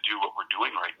have to do what we're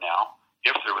doing right now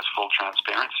if there was full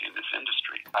transparency in this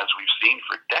industry. As we've seen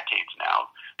for decades now,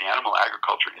 the animal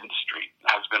agriculture industry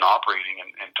has been operating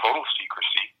in total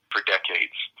secrecy for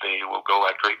decades. They will go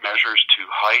at great measures to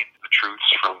hide the truths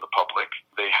from the public.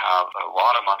 They have a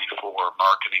lot of money for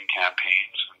marketing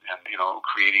campaigns and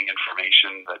creating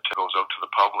information that goes out to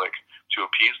the public to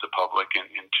appease the public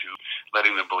and into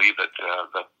letting them believe that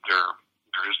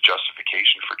there is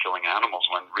justification for killing animals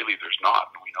when really there's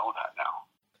not, and we know that now.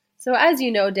 So as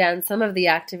you know, Dan, some of the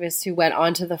activists who went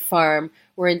onto the farm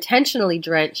were intentionally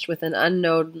drenched with an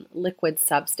unknown liquid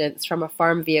substance from a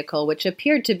farm vehicle, which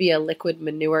appeared to be a liquid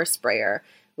manure sprayer,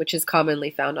 which is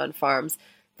commonly found on farms.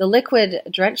 The liquid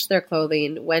drenched their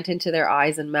clothing, went into their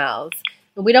eyes and mouths.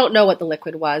 And we don't know what the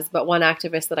liquid was, but one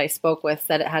activist that I spoke with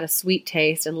said it had a sweet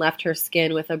taste and left her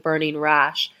skin with a burning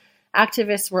rash.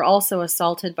 Activists were also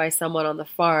assaulted by someone on the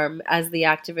farm as the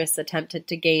activists attempted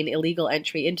to gain illegal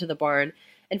entry into the barn.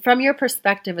 And from your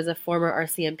perspective as a former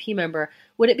RCMP member,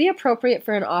 would it be appropriate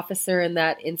for an officer in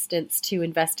that instance to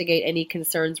investigate any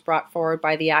concerns brought forward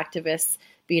by the activists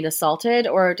being assaulted?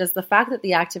 Or does the fact that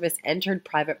the activists entered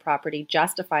private property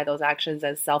justify those actions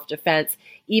as self-defense,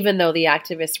 even though the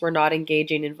activists were not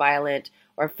engaging in violent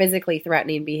or physically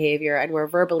threatening behavior and were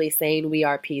verbally saying we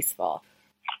are peaceful?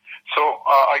 So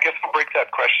I guess I'll break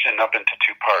that question up into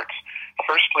two parts.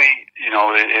 Firstly,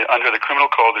 under the Criminal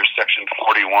Code, there's Section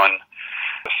 41,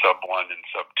 Sub 1 and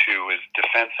Sub 2 is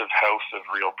defensive house of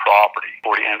real property,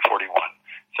 40 and 41.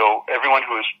 So everyone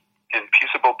who is in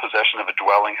peaceable possession of a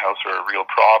dwelling house or a real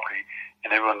property,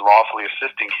 and everyone lawfully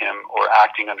assisting him or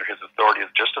acting under his authority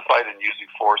is justified in using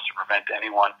force to prevent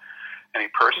any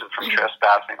person from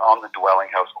trespassing on the dwelling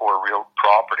house or real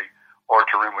property, or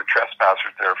to remove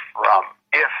trespassers therefrom,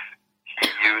 if he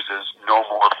uses no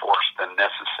more force than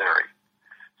necessary.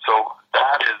 So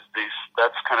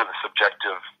that's kind of the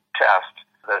subjective test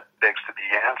that begs to be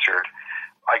answered.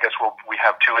 I guess we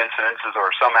have two incidences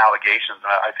or some allegations.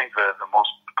 I think the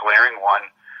most glaring one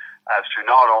as to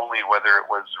not only whether it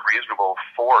was reasonable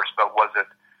force, but was it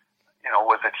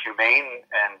humane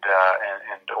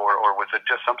or was it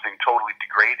just something totally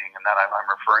degrading? And that I'm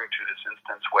referring to this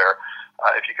instance where,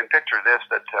 if you can picture this,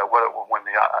 that when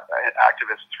the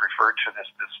activists referred to this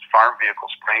farm vehicle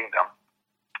spraying them,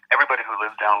 everybody who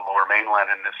lives down Lower Mainland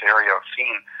in this area have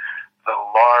seen the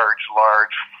large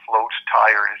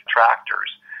float-tired tractors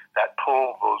that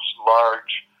pull those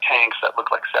large tanks that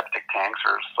look like septic tanks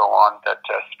or so on that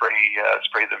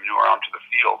spray the manure onto the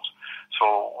fields.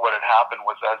 So what had happened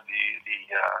was, as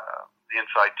the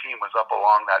inside team was up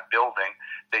along that building,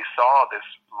 they saw this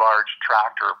large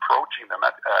tractor approaching them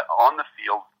on the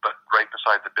field, but right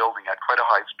beside the building at quite a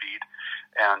high speed.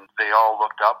 And they all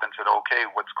looked up and said, "Okay,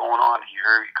 what's going on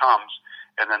here? Here he comes."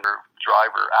 And then their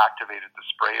driver activated the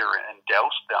sprayer and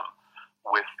doused them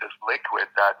with this liquid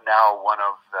that now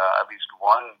at least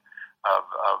one of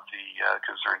the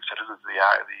concerned citizens, the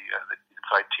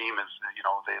inside team, is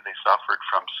they suffered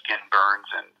from skin burns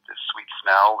and this sweet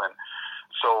smell. And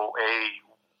so, A,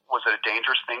 was it a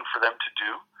dangerous thing for them to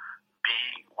do? B,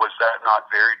 was that not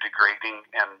very degrading?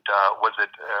 And was it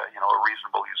a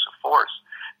reasonable use of force?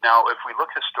 Now, if we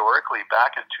look historically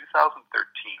back in 2013,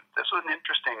 this was an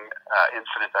interesting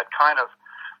incident that kind of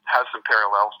has some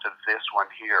parallels to this one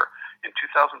here. In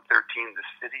 2013, the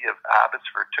city of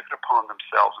Abbotsford took it upon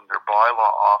themselves in their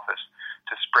bylaw office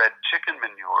to spread chicken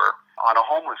manure on a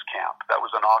homeless camp that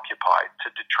was unoccupied to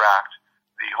detract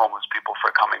the homeless people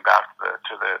from coming back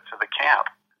to the camp.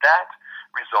 That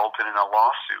resulted in a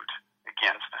lawsuit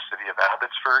against the city of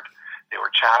Abbotsford. They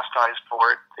were chastised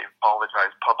for it. They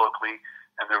apologized publicly.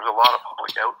 And there was a lot of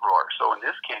public outroar. So in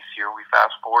this case here, we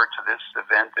fast forward to this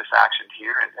event, this action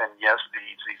here, and yes,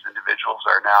 these individuals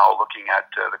are now looking at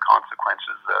the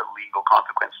consequences, the legal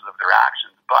consequences of their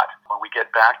actions. But when we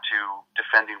get back to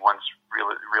defending one's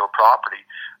real property,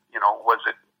 was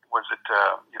it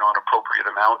an appropriate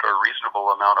amount or a reasonable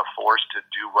amount of force to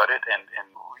do what it, and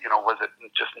was it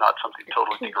just not something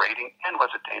totally degrading, and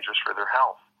was it dangerous for their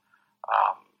health?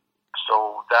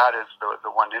 So that is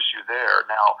the one issue there.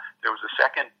 Now, there was a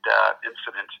second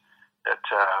incident that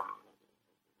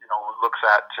looks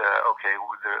at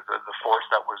the force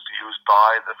that was used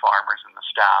by the farmers and the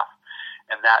staff,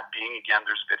 and that being, again,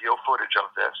 there's video footage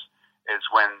of this, is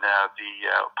when the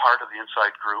part of the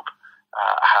inside group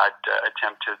had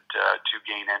attempted to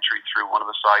gain entry through one of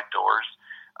the side doors.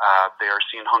 They are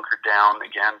seen hunkered down.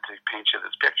 Again, to paint you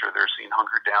this picture, they're seen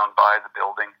hunkered down by the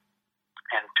building,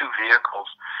 and two vehicles,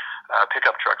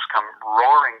 pickup trucks, come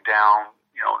roaring down,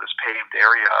 this paved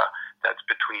area that's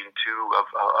between two of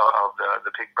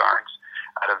the pig barns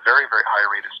at a very, very high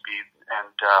rate of speed,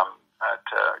 and at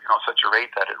such a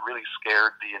rate that it really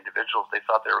scared the individuals. They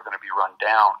thought they were going to be run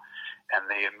down, and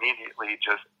they immediately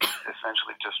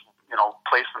essentially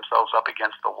placed themselves up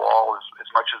against the wall as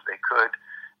much as they could,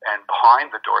 and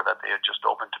behind the door that they had just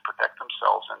opened to protect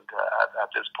themselves. And at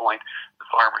this point, the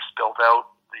farmers spilled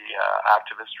out. The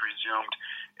activists resumed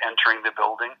entering the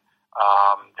building.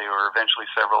 They were eventually,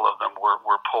 several of them were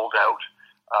pulled out.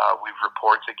 We've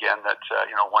reports again that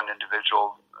one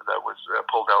individual that was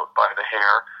pulled out by the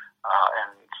hair,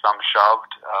 and some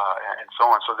shoved, and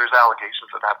so on. So there's allegations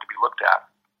that have to be looked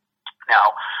at.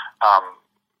 Now,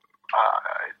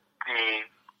 the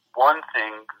one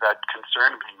thing that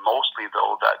concerned me mostly,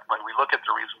 though, that when we look at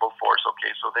the reasonable force,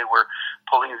 okay, so they were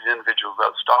pulling these individuals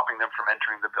out, stopping them from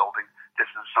entering the building. This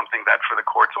is something that for the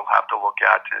courts will have to look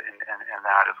at in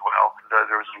that as well.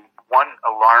 There was one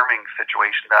alarming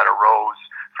situation that arose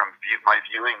my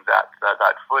viewing that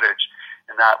footage.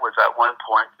 And that was at one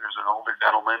point, there's an older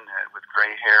gentleman with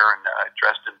gray hair and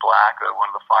dressed in black, one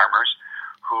of the farmers,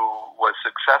 who was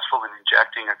successful in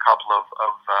injecting a couple of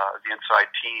the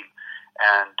inside team.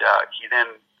 And he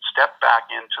then stepped back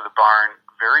into the barn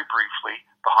very briefly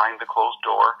behind the closed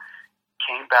door,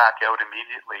 came back out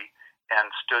immediately, and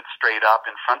stood straight up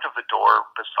in front of the door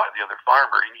beside the other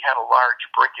farmer. And he had a large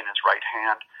brick in his right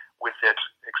hand with it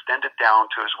extended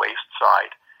down to his waist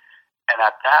side. And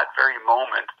at that very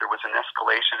moment, there was an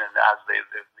escalation, and as the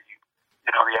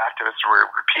activists were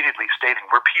repeatedly stating,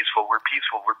 "We're peaceful, we're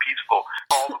peaceful, we're peaceful,"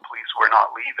 all the police were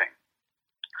not leaving.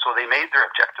 So they made their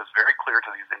objectives very clear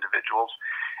to these individuals,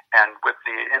 and with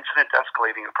the incident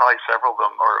escalating, and probably several of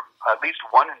them, or at least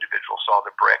one individual saw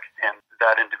the brick, and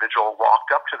that individual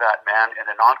walked up to that man in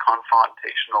a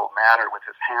non-confrontational manner with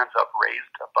his hands up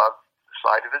raised above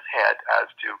side of his head,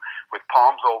 as to, with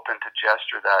palms open, to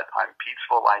gesture that I'm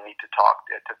peaceful, I need to talk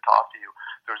to you.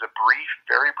 There was a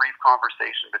very brief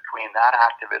conversation between that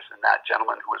activist and that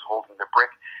gentleman who was holding the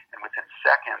brick, and within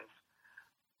seconds,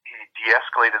 he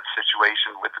de-escalated the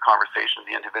situation with the conversation.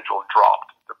 The individual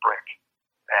dropped the brick,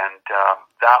 and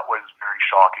that was very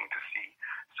shocking to see.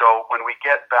 So when we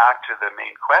get back to the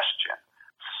main question,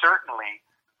 certainly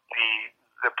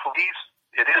the police,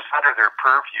 it is under their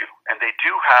purview, and they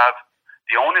do have,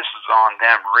 the onus is on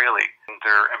them, really, in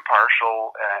their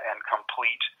impartial and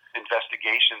complete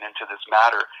investigation into this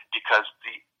matter, because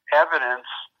the evidence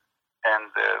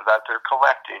that they're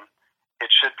collecting, it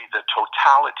should be the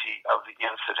totality of the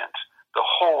incident. The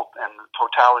whole, and the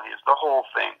totality is the whole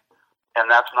thing. And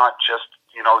that's not just,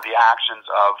 the actions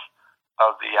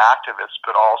of the activists,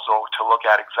 but also to look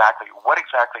at what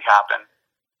exactly happened,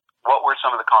 what were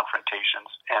some of the confrontations,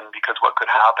 and because what could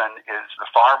happen is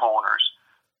the farm owners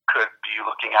could be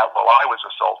looking at, well, I was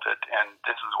assaulted, and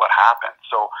this is what happened.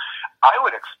 So I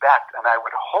would expect, and I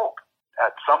would hope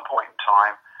at some point in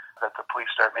time, that the police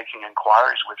start making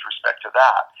inquiries with respect to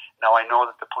that. Now, I know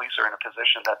that the police are in a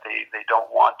position that they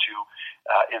don't want to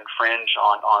infringe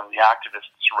on the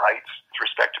activists' rights with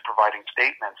respect to providing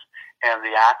statements, and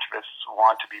the activists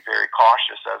want to be very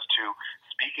cautious as to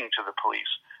speaking to the police.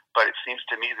 But it seems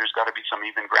to me there's got to be some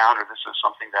even ground, or this is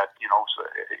something that,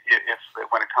 if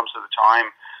when it comes to the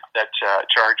time that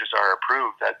charges are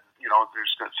approved, that,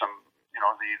 there's some,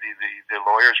 the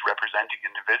lawyers representing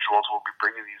individuals will be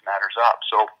bringing these matters up.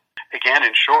 So, again,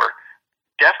 in short,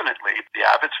 definitely the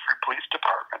Abbotsford Police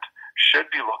Department should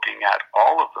be looking at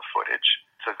all of the footage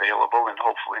that's available, and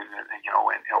hopefully,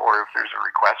 or if there's a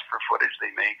request for footage,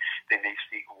 they may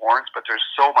seek warrants. But there's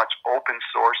so much open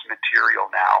source material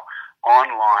now,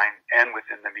 online and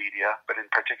within the media, but in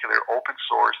particular open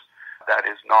source, that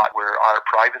is not where our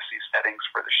privacy settings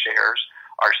for the shares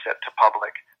are set to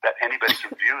public, that anybody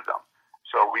can view them.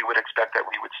 So we would expect that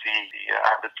we would see the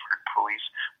Abbotsford Police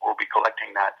will be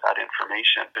collecting that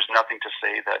information. There's nothing to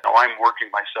say that, I'm working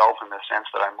myself in the sense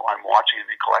that I'm watching and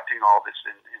collecting all this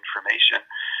information.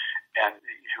 And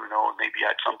who knows, maybe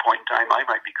at some point in time I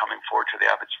might be coming forward to the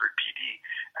Abbotsford PD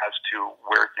as to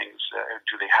where things,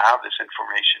 do they have this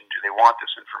information, do they want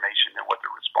this information, and what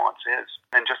the response is.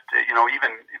 And just,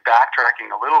 even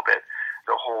backtracking a little bit,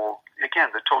 the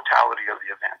totality of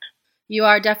the event. You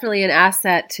are definitely an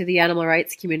asset to the animal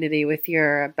rights community with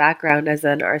your background as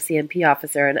an RCMP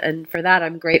officer, and for that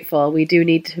I'm grateful. We do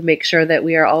need to make sure that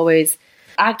we are always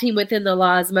acting within the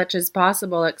law as much as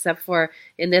possible, except for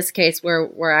in this case where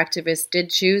activists did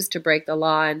choose to break the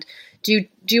law. And do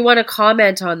you want to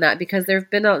comment on that? Because there's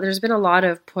been a lot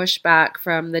of pushback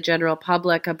from the general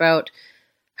public about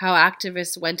how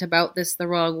activists went about this the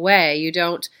wrong way. You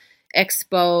don't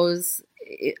expose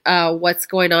what's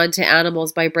going on to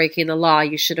animals by breaking the law.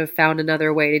 You should have found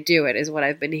another way to do it, is what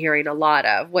I've been hearing a lot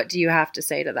of. What do you have to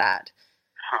say to that?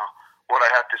 What I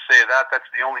have to say,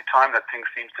 that's the only time that things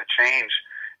seem to change.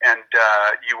 And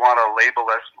you want to label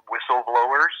us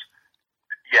whistleblowers?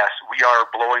 Yes, we are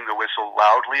blowing the whistle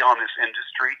loudly on this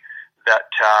industry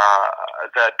that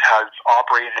has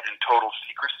operated in total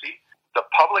secrecy. The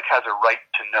public has a right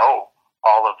to know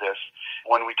all of this.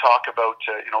 When we talk about,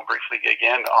 briefly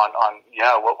again on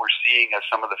what we're seeing as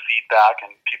some of the feedback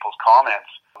and people's comments,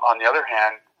 on the other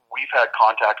hand, we've had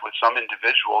contact with some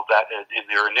individuals that in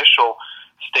their initial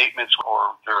statements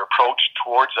or their approach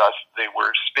towards us, they were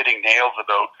spitting nails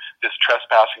about this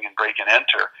trespassing and break and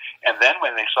enter. And then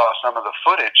when they saw some of the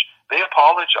footage, they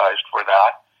apologized for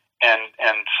that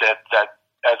and said that,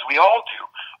 as we all do,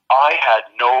 I had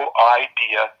no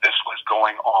idea this was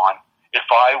going on. If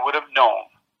I would have known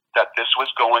that this was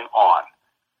going on,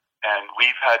 and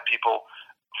we've had people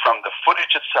from the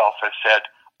footage itself have said,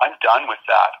 I'm done with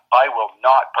that. I will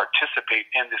not participate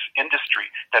in this industry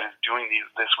that is doing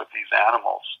this with these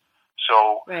animals.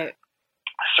 So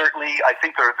certainly I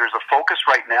think there's a focus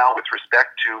right now with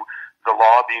respect to the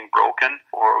law being broken,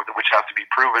 or which has to be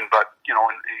proven. But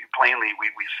plainly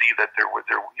we see that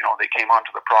they came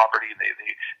onto the property,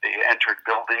 they entered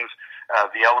buildings.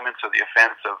 The elements of the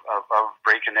offense of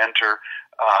break and enter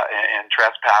and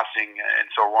trespassing and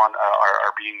so on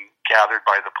are being gathered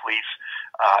by the police.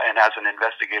 And as an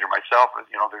investigator myself,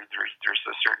 there's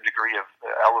a certain degree of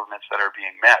elements that are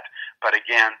being met. But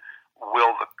again,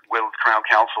 will the Crown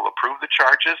Counsel approve the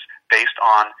charges based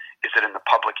on, is it in the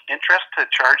public interest to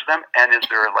charge them, and is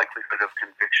there a likelihood of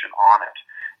conviction on it?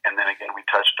 And then again, we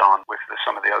touched on with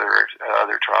some of the other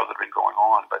trials that have been going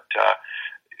on. But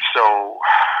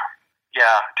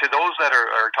to those that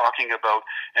are talking about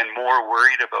and more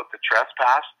worried about the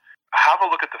trespass, have a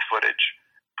look at the footage.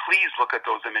 Please look at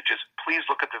those images. Please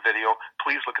look at the video.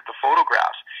 Please look at the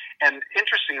photographs. And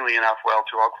interestingly enough,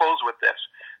 I'll close with this,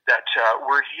 that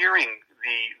we're hearing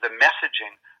the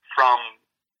messaging from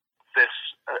this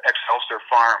Excelsior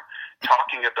farm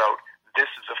talking about this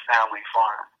is a family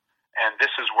farm and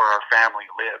this is where our family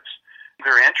lives.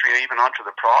 Their entry even onto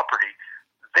the property,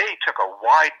 they took a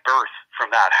wide berth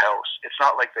from that house. It's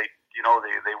not like they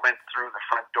went through the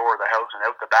front door of the house and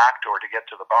out the back door to get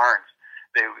to the barns.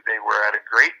 They were at a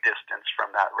great distance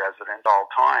from that residence all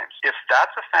times. If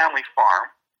that's a family farm,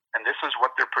 and this is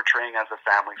what they're portraying as a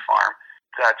family farm,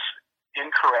 that's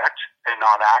incorrect and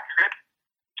not accurate.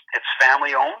 It's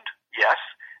family owned, yes.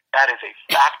 That is a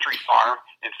factory farm.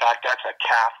 In fact, that's a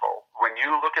CAFO. When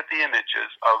you look at the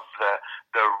images of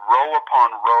the row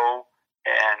upon row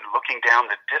and looking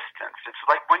down the distance, it's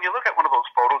like when you look at one of those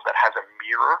photos that has a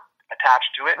mirror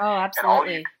attached to it. Oh,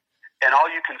 absolutely. And all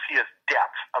you can see is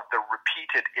depth of the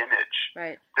repeated image.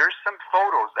 Right. There's some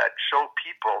photos that show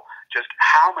people just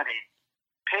how many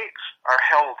pigs are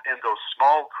held in those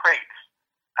small crates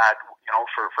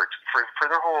for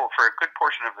their for a good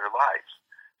portion of their lives.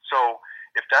 So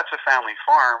if that's a family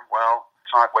farm, well,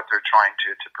 it's not what they're trying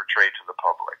to portray to the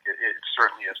public. It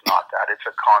certainly is not that. It's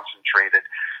a concentrated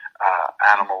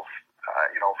animal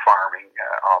farming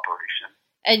operation.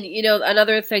 And,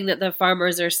 another thing that the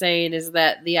farmers are saying is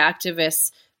that the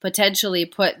activists potentially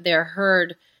put their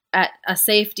herd at a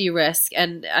safety risk.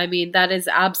 And, I mean, that is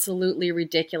absolutely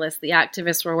ridiculous. The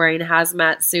activists were wearing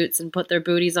hazmat suits and put their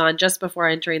booties on just before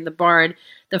entering the barn.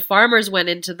 The farmers went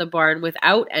into the barn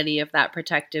without any of that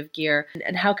protective gear.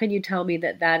 And how can you tell me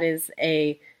that that is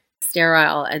a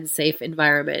sterile and safe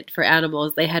environment for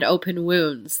animals? They had open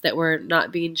wounds that were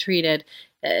not being treated.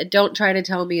 Don't try to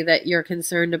tell me that you're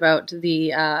concerned about the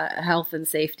health and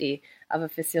safety of a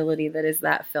facility that is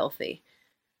that filthy.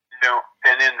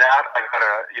 And in that, I got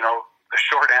the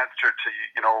short answer to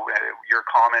your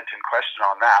comment and question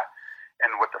on that,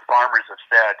 and what the farmers have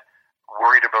said,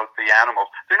 worried about the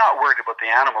animals. They're not worried about the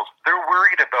animals. They're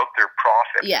worried about their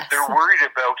profit. Yes. They're worried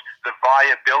about the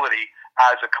viability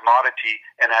as a commodity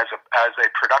and as a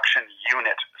production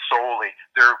unit solely.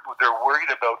 They're worried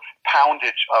about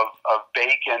poundage of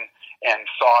bacon and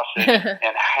sausage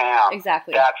and ham.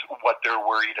 Exactly. That's what they're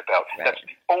worried about. Right. That's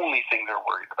the only thing they're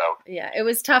worried about. Yeah, it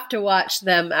was tough to watch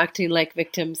them acting like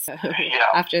victims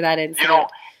after that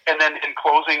incident. And then in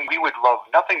closing, we would love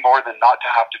nothing more than not to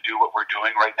have to do what we're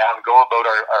doing right now and go about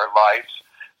our lives.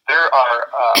 There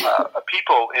are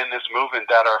people in this movement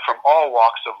that are from all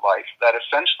walks of life that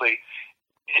essentially,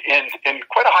 in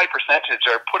quite a high percentage,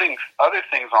 are putting other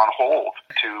things on hold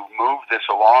to move this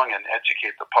along and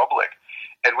educate the public.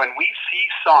 And when we see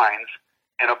signs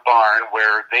in a barn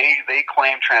where they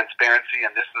claim transparency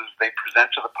and they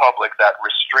present to the public that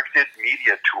restricted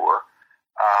media tour,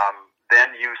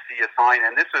 then you see a sign,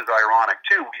 and this is ironic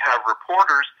too. We have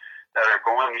reporters that are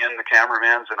going in, the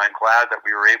cameramans, and I'm glad that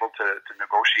we were able to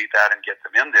negotiate that and get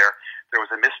them in there. There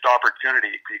was a missed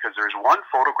opportunity because there's one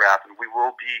photograph, and we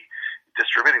will be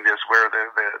distributing this, where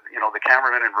the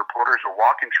cameramen and reporters are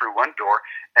walking through one door,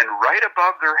 and right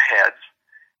above their heads,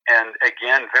 and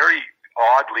again, very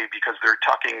oddly, because they're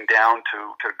tucking down to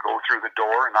go through the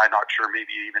door, and I'm not sure,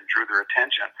 maybe even drew their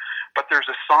attention, but there's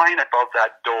a sign above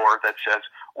that door that says,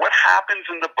 "What happens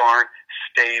in the barn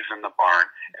stays in the barn."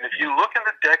 And if you look in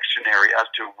the dictionary as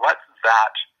to what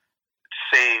that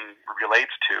saying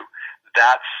relates to,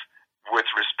 that's with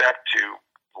respect to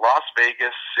Las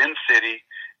Vegas, Sin City,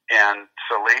 and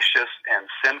salacious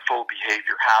and sinful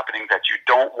behavior happening that you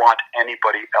don't want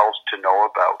anybody else to know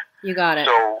about. You got it.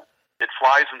 So it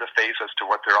flies in the face as to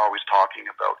what they're always talking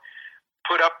about.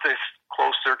 Put up this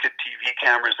closed-circuit TV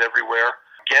cameras everywhere.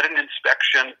 Get an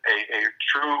inspection, a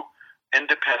true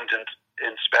independent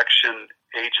inspection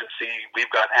agency.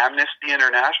 We've got Amnesty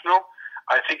International.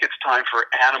 I think it's time for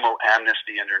Animal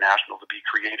Amnesty International to be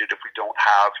created if we don't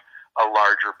have a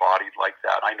larger body like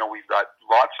that. I know we've got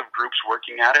lots of groups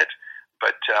working at it,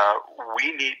 but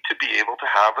we need to be able to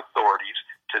have authorities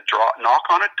to knock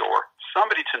on a door,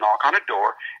 somebody to knock on a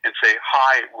door and say,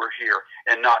 hi, we're here,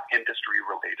 and not industry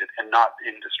related and not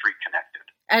industry connected.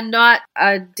 And not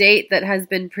a date that has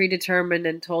been predetermined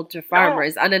and told to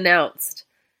farmers, unannounced.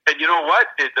 And you know what?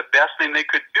 The best thing they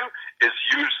could do is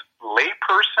use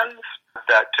laypersons,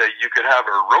 that you could have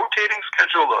a rotating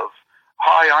schedule of,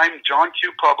 hi, I'm John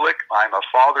Q. Public, I'm a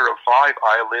father of 5,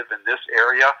 I live in this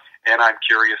area, and I'm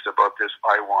curious about this,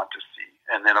 I want to see.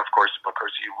 And then, of course,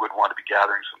 you would want to be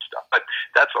gathering some stuff. But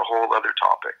that's a whole other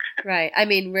topic. Right. I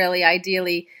mean, really,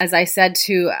 ideally, as I said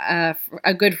to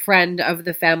a good friend of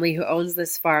the family who owns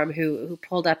this farm, who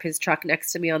pulled up his truck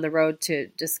next to me on the road to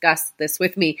discuss this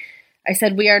with me, I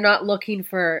said, we are not looking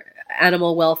for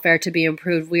animal welfare to be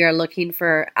improved. We are looking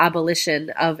for abolition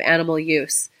of animal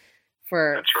use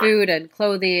for food and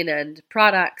clothing and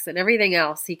products and everything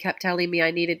else. He kept telling me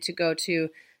I needed to go to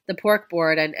the pork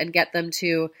board and get them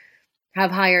to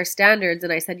have higher standards.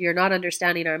 And I said, you're not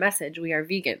understanding our message. We are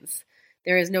vegans.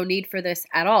 There is no need for this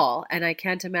at all. And I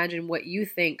can't imagine what you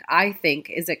think I think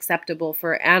is acceptable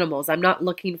for animals. I'm not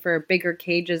looking for bigger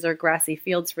cages or grassy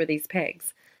fields for these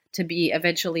pigs to be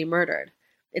eventually murdered.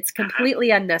 It's completely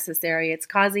unnecessary. It's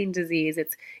causing disease.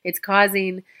 It's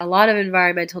causing a lot of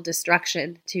environmental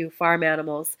destruction to farm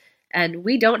animals. And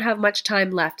we don't have much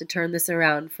time left to turn this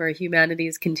around for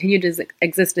humanity's continued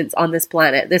existence on this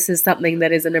planet. This is something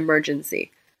that is an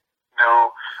emergency.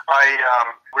 No,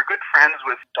 we're good friends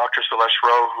with Dr. Celeste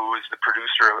Rowe, who is the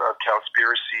producer of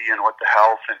Cowspiracy and What the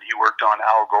Health, and he worked on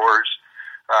Al Gore's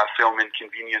film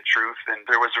Inconvenient Truth. And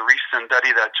there was a recent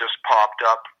study that just popped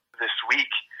up this week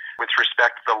with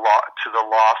respect to the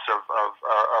loss of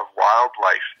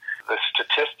wildlife. The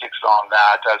statistics on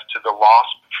that as to the loss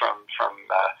from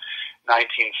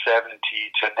 1970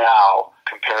 to now,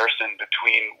 comparison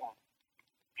between,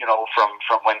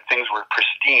 from when things were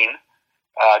pristine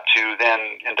to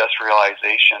then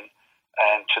industrialization,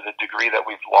 and to the degree that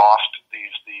we've lost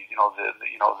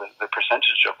the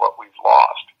percentage of what we've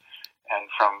lost. And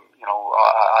from,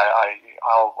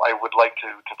 I would like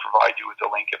to provide you with a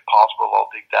link if possible.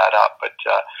 I'll dig that up. But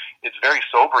it's very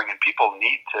sobering, and people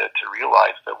need to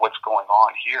realize that what's going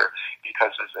on here,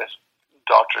 because as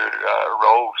Dr.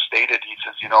 Rowe stated, he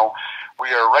says,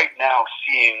 we are right now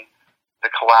seeing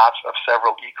the collapse of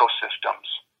several ecosystems.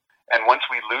 And once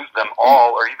we lose them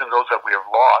all, or even those that we have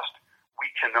lost,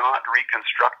 we cannot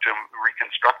reconstruct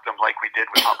them like we did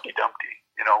with Humpty Dumpty.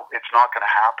 It's not going to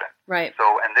happen. Right.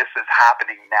 So, and this is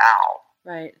happening now.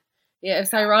 Right. Yeah,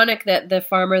 it's ironic that the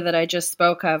farmer that I just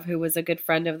spoke of, who was a good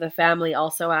friend of the family,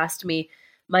 also asked me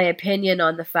my opinion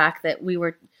on the fact that we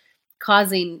were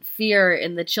causing fear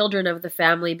in the children of the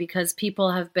family because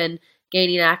people have been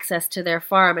gaining access to their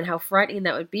farm, and how frightening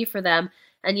that would be for them.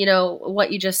 And,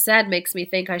 what you just said makes me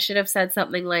think I should have said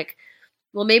something like,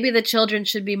 well, maybe the children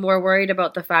should be more worried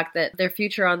about the fact that their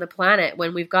future on the planet,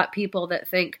 when we've got people that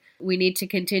think we need to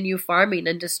continue farming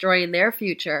and destroying their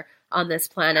future on this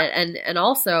planet. And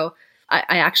also,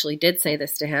 I actually did say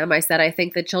this to him. I said, I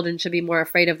think the children should be more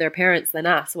afraid of their parents than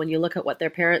us when you look at what their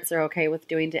parents are okay with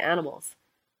doing to animals.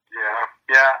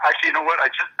 Yeah. Actually, you know what? I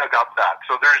just dug up that.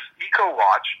 So there's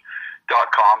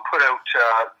EcoWatch.com put out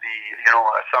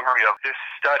a summary of this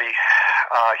study.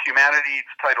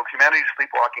 It's titled "Humanity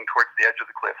Sleepwalking Towards the Edge of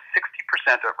the Cliff."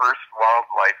 60% of Earth's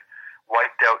wildlife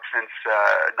wiped out since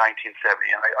 1970.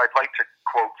 And I'd like to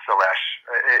quote Celeste.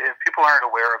 If people aren't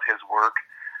aware of his work,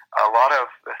 a lot of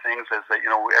the things is that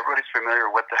everybody's familiar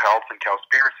with the Health and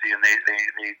Cowspiracy, and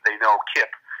they know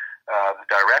Kip, the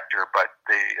director, but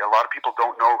a lot of people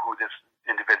don't know who this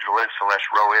individual is. Celeste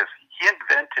Rowe is.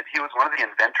 He was one of the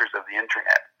inventors of the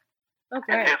internet.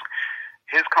 Okay. And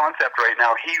his concept right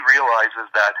now, he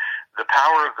realizes that the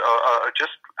power of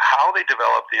just how they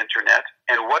developed the internet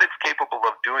and what it's capable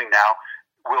of doing now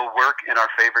will work in our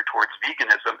favor towards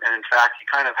veganism. And in fact, he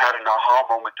kind of had an aha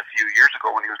moment a few years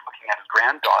ago when he was looking at his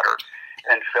granddaughter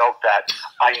and felt that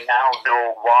I now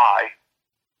know why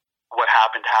what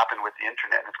happened with the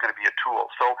internet, and it's going to be a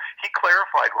tool. So he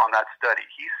clarified on that study.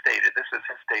 He stated, this is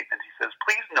his statement, he says,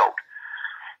 please note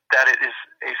that it is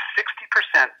a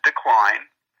 60% decline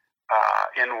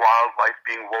in wildlife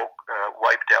being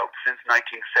wiped out since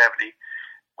 1970,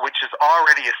 which is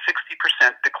already a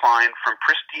 60% decline from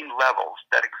pristine levels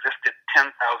that existed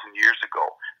 10,000 years ago.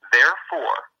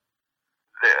 Therefore,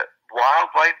 the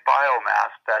wildlife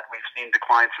biomass that we've seen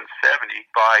decline since 70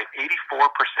 by 84%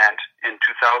 in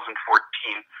 2014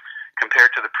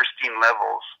 compared to the pristine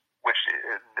levels which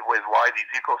was why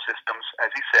these ecosystems,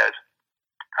 as he says,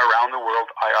 around the world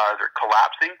are either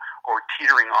collapsing or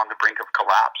teetering on the brink of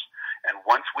collapse. And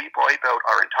once we wipe out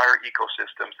our entire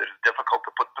ecosystems, it is difficult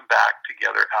to put them back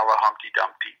together a la Humpty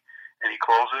Dumpty. And he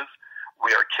closes,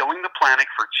 we are killing the planet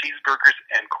for cheeseburgers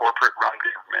and corporate-run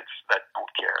governments that don't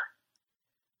care.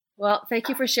 Well, thank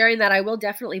you for sharing that. I will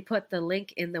definitely put the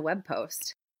link in the web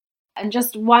post. And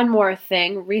just one more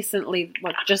thing. Recently,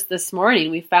 just this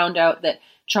morning, we found out that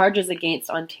charges against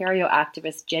Ontario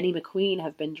activist Jenny McQueen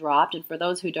have been dropped. And for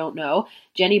those who don't know,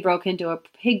 Jenny broke into a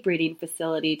pig breeding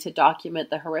facility to document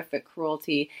the horrific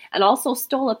cruelty and also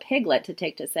stole a piglet to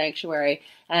take to sanctuary.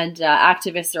 And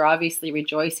activists are obviously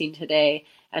rejoicing today.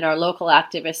 And our local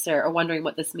activists are wondering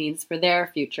what this means for their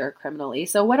future criminally.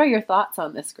 So what are your thoughts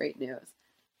on this great news?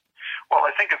 Well,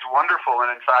 I think it's wonderful,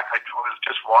 and in fact, I was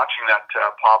just watching that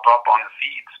pop up on the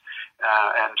feeds,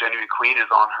 and Jenny McQueen is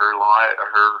on her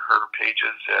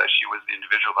pages. She was the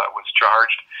individual that was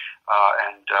charged,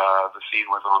 and the scene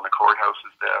was on the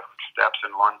courthouse's steps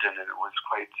in London, and it was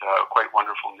quite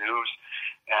wonderful news.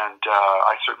 And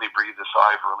I certainly breathed a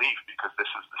sigh of relief because this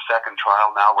is the second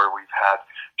trial now where we've had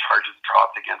charges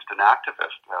dropped against an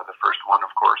activist. The first one,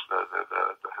 of course,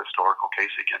 the historical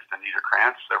case against Anita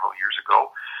Krantz several years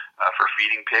ago for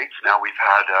feeding pigs. Now we've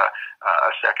had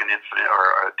a second incident,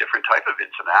 or a different type of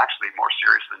incident, actually more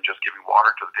serious than just giving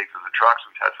water to the pigs in the trucks.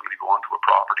 We've had somebody go onto a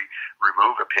property,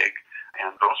 remove a pig,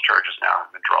 and those charges now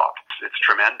have been dropped. It's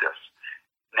tremendous.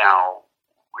 Now,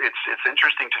 it's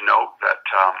interesting to note that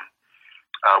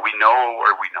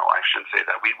I shouldn't say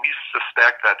that. We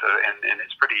suspect that, and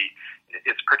it's pretty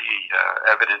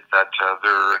evident that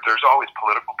there's always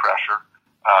political pressure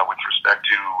with respect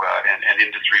to and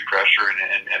industry pressure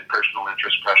and personal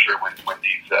interest pressure when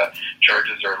these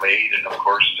charges are laid, and of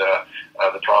course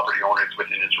the property owner is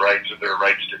within his rights or their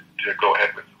rights to go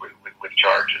ahead with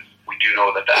charges. We do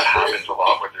know that happens a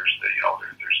lot where there's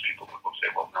people who will say,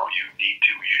 well, no, you need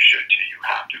to, you should to, you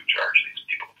have to charge these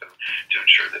people to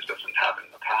ensure this doesn't happen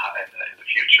in the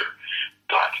future.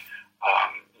 But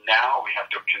now we have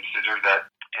to consider that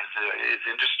is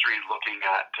industry looking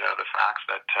at the facts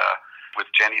that with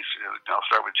Jenny's, I'll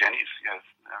start with Jenny's,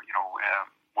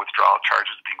 withdrawal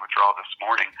charges being withdrawn this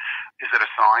morning. Is it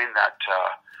a sign that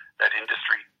that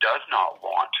industry does not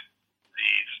want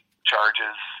these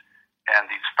charges and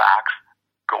these facts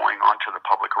going onto the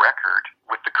public record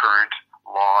with the current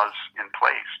laws in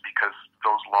place, because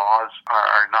those laws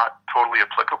are not totally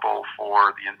applicable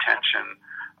for the intention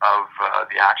of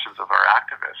the actions of our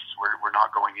activists. We're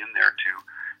not going in there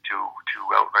to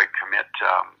outright commit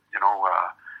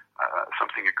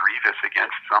something egregious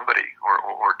against somebody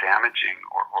or damaging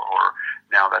or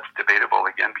now that's debatable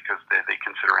again because they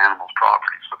consider animals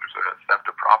property, so there's a theft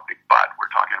of property, but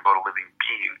we're talking about a living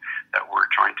being that we're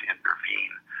trying to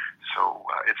intervene. So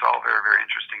it's all very, very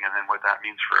interesting. And then what that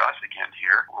means for us again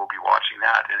here, we'll be watching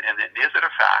that. And is it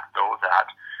a fact, though, that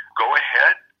go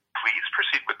ahead, please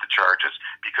proceed with the charges,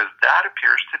 because that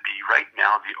appears to be right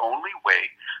now the only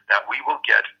way that we will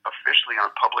get officially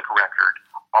on public record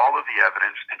all of the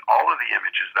evidence and all of the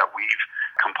images that we've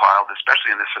compiled,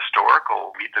 especially in this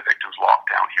historical Meet the Victims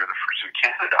lockdown here, the first in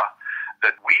Canada,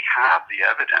 that we have the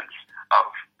evidence of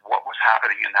what was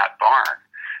happening in that barn.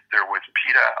 There was,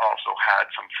 PETA also had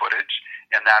some footage,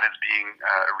 and that is being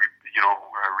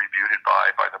reviewed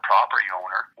by the property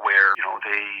owner, where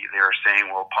they are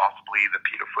saying, well, possibly the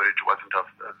PETA footage wasn't of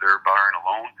their barn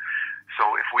alone.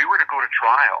 So if we were to go to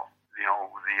trial,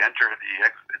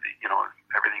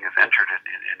 everything is entered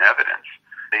in evidence.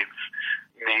 They've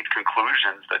made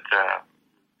conclusions that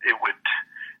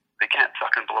they can't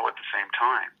suck and blow at the same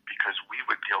time, because we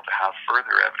would be able to have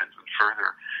further evidence and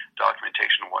further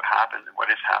documentation of what happened and what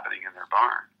is happening in their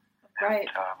barn. Right.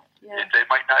 And it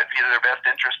might not be in their best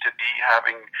interest to be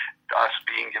having us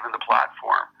being given the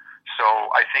platform. So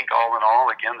I think all in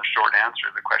all, again, the short answer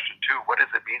to the question too, what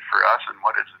does it mean for us and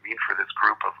what does it mean for this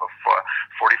group of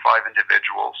 45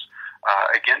 individuals?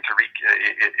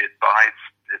 It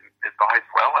bides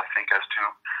well, I think, as to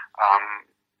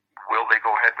will they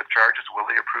go ahead with charges? Will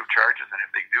they approve charges? And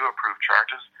if they do approve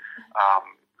charges,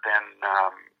 then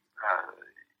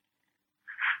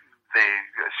they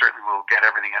certainly will get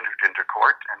everything entered into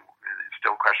court, and it's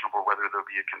still questionable whether there'll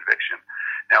be a conviction.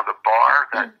 Now, the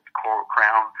bar that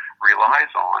Crown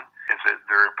relies on is that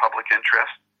there public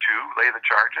interest to lay the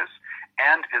charges,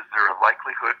 and is there a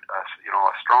likelihood, a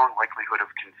strong likelihood of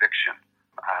conviction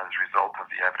as a result of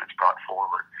the evidence brought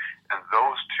forward. And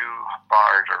those two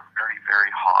bars are very,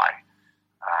 very high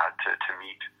to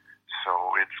meet.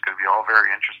 So it's going to be all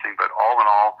very interesting, but all in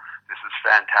all, This is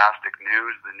fantastic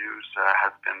news. The news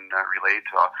has been relayed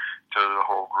to the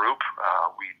whole group.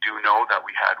 We do know that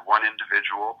we had one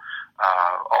individual.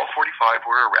 All 45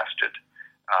 were arrested,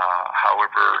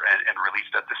 however, and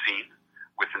released at the scene,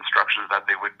 with instructions that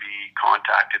they would be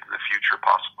contacted in the future,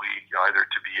 possibly either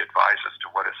to be advised as to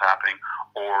what is happening,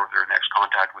 or their next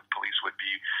contact with police would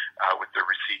be with the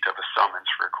receipt of a summons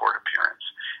for a court appearance.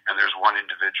 And there's one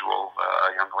individual,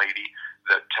 a young lady,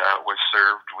 that was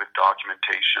served with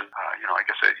documentation. I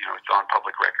guess it's on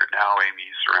public record now. Amy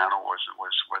Serrano was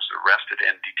arrested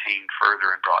and detained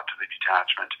further and brought to the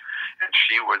detachment, and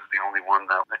she was the only one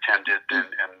that attended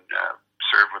and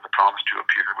served with a promise to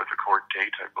appear with a court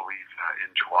date, I believe,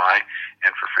 in July,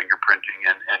 and for fingerprinting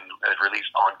and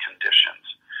released on conditions.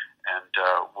 And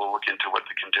we'll look into what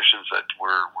the conditions that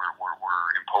were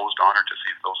imposed on her to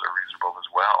see if those are reasonable as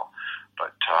well.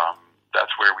 But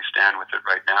that's where we stand with it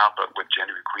right now. But with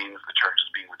Jenny McQueen, the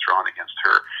charges being withdrawn against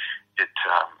her,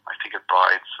 I think it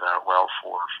bodes well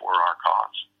for our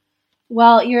cause.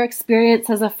 Well, your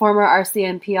experience as a former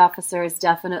RCMP officer is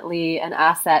definitely an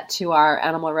asset to our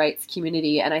animal rights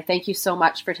community, and I thank you so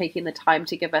much for taking the time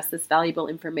to give us this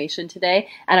valuable information today,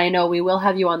 and I know we will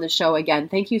have you on the show again.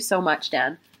 Thank you so much,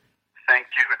 Dan. Thank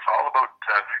you. It's all about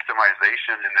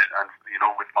victimization, and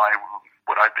with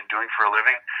what I've been doing for a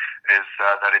living is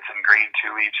that it's ingrained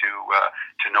to me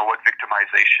to know what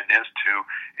victimization is,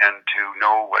 and to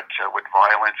know what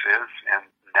violence is, and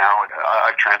now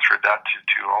I've transferred that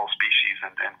to all species,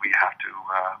 and we have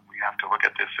to look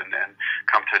at this and then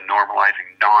come to normalizing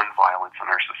non-violence in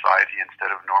our society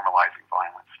instead of normalizing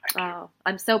violence. Thank you.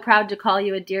 I'm so proud to call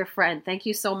you a dear friend. Thank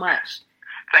you so much.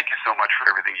 Thank you so much for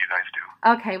everything you guys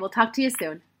do. Okay, we'll talk to you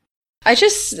soon. I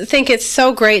just think it's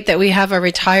so great that we have a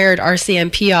retired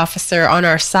RCMP officer on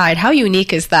our side. How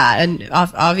unique is that? And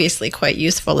obviously quite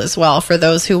useful as well for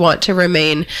those who want to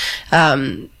remain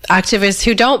activists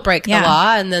who don't break the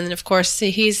law. And then, of course,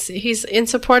 he's in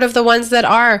support of the ones that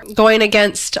are going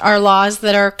against our laws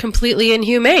that are completely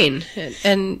inhumane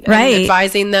and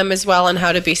advising them as well on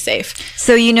how to be safe.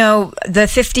 So, the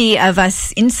 50 of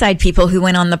us inside people who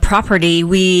went on the property,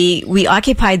 we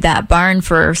occupied that barn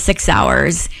for 6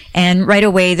 hours. And right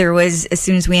away, as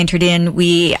soon as we entered in,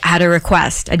 we had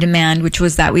a demand, which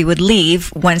was that we would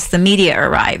leave once the media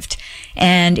arrived.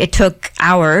 And it took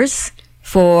hours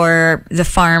for the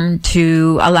farm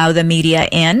to allow the media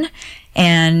in.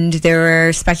 And there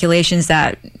were speculations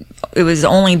that it was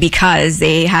only because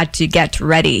they had to get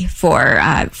ready for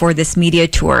this media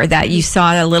tour that you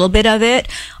saw a little bit of it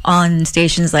on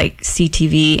stations like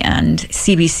CTV and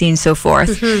CBC and so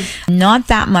forth. Mm-hmm. Not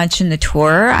that much in the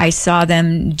tour. I saw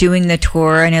them doing the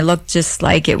tour, and it looked just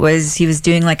like he was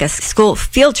doing like a school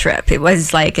field trip. It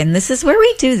was like, and this is where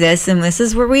we do this, and this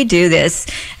is where we do this,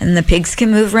 and the pigs can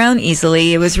move around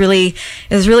easily. It was really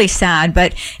sad.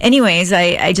 But anyways,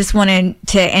 I just wanted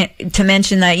to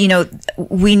mention that,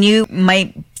 we knew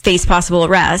might face possible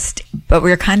arrest, but we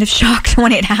were kind of shocked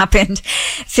when it happened.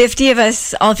 50 of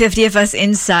us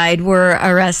inside were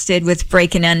arrested with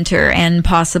break and enter and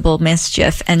possible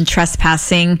mischief and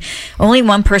trespassing. Only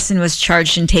one person was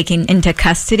charged and taken into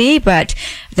custody, but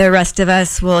the rest of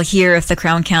us will hear if the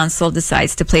Crown Council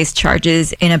decides to place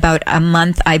charges in about a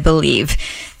month, I believe.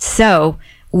 So,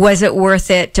 was it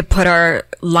worth it to put our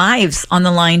lives on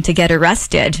the line to get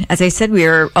arrested? As I said, we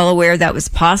were all aware that was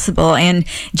possible. And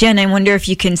Jen, I wonder if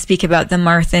you can speak about the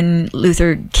Martin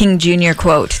Luther King Jr.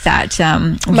 quote that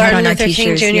Martin Luther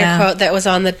King Jr. quote that was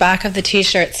on the back of the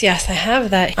t-shirts. Yes, I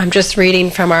have that. I'm just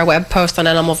reading from our web post on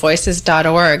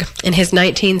animalvoices.org. In his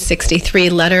 1963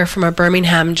 letter from a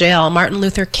Birmingham jail, Martin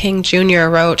Luther King Jr.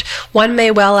 wrote, "One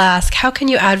may well ask, how can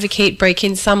you advocate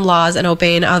breaking some laws and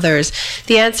obeying others?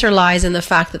 The answer lies in the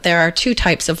fact that there are two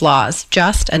types of laws,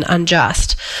 just and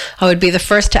unjust. I would be the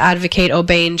first to advocate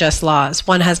obeying just laws.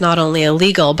 One has not only a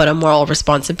legal but a moral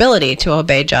responsibility to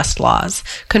obey just laws.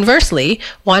 Conversely,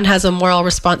 one has a moral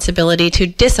responsibility to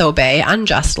disobey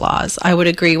unjust laws. I would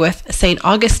agree with St.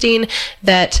 Augustine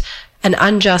that an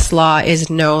unjust law is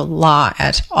no law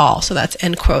at all." So that's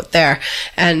end quote there.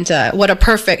 And what a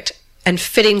perfect and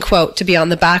fitting quote to be on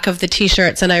the back of the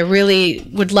t-shirts. And I really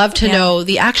would love to know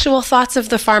the actual thoughts of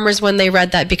the farmers when they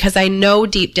read that, because I know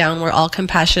deep down we're all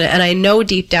compassionate, and I know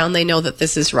deep down they know that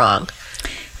this is wrong.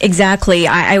 Exactly.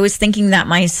 I was thinking that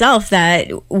myself,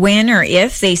 that when or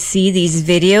if they see these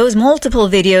videos, multiple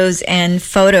videos and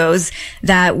photos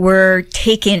that were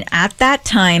taken at that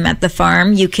time at the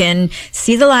farm, you can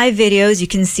see the live videos, you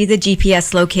can see the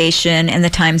GPS location and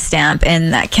the timestamp,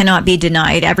 and that cannot be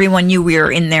denied. Everyone knew we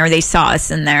were in there. They saw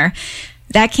us in there.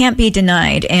 That can't be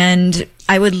denied. And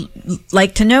I would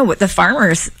like to know what the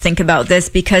farmers think about this,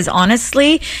 because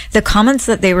honestly, the comments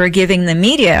that they were giving the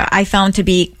media, I found to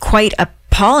be quite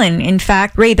appalling. In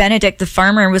fact, Ray Benedict, the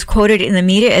farmer, was quoted in the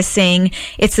media as saying,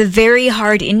 "It's a very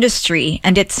hard industry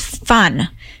and it's fun.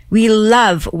 We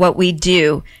love what we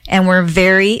do, and we're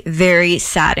very, very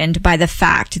saddened by the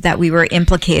fact that we were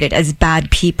implicated as bad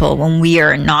people when we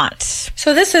are not."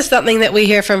 So this is something that we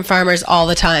hear from farmers all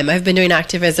the time. I've been doing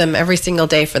activism every single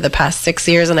day for the past 6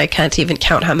 years, and I can't even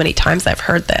count how many times I've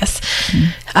heard this.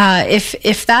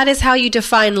 If that is how you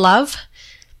define love,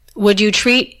 would you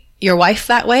treat your wife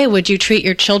that way? Would you treat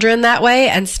your children that way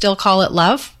and still call it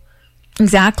love?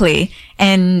 Exactly.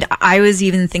 And I was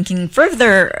even thinking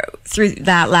further through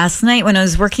that last night when I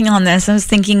was working on this. I was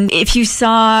thinking, if you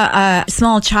saw a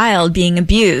small child being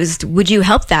abused, would you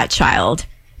help that child?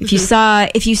 If you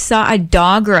saw a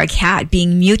dog or a cat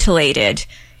being mutilated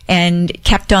and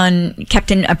kept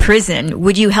in a prison,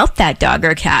 would you help that dog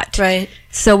or cat? Right.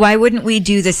 So why wouldn't we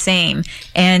do the same?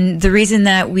 And the reason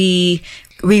that we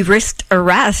risked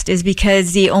arrest is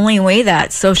because the only way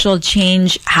that social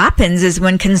change happens is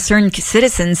when concerned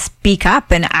citizens speak up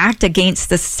and act against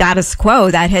the status quo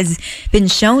that has been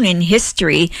shown in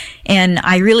history. And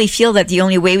I really feel that the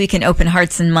only way we can open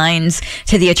hearts and minds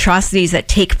to the atrocities that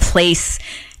take place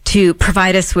to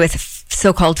provide us with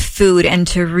so-called food and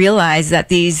to realize that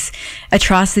these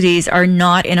atrocities are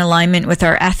not in alignment with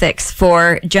our ethics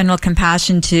for general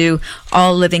compassion to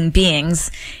all living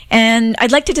beings. And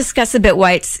I'd like to discuss a bit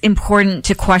why it's important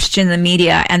to question the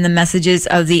media and the messages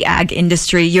of the ag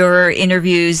industry. Your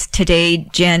interviews today,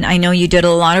 Jen, I know you did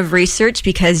a lot of research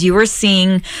because you were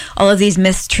seeing all of these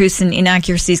mistruths and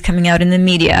inaccuracies coming out in the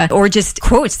media, or just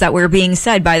quotes that were being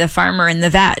said by the farmer and the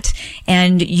vet.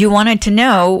 And you wanted to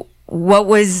know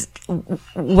what's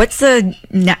the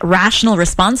rational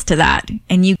response to that?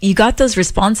 And you got those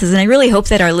responses. And I really hope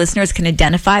that our listeners can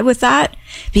identify with that,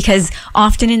 because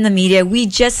often in the media, we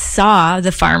just saw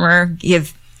the farmer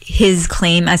give his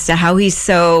claim as to how he's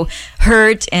so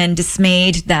hurt and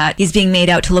dismayed that he's being made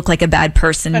out to look like a bad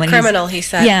person. A criminal, he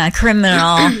said. Yeah, a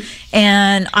criminal.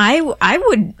 And I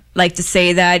would like to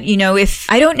say that, if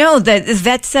I don't know, that the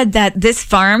vet said that this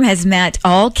farm has met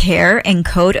all care and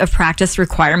code of practice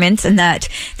requirements, and that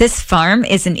this farm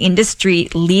is an industry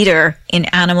leader in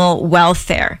animal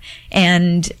welfare.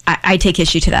 And I take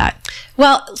issue to that.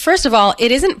 Well, first of all,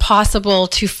 it isn't possible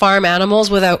to farm animals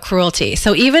without cruelty.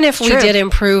 So even if we did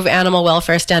improve animal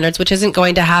welfare standards, which isn't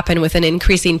going to happen with an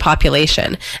increasing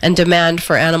population and demand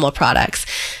for animal products,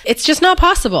 it's just not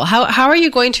possible. How are you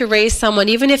going to raise someone,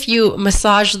 even if you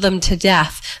massage them to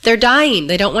death? They're dying.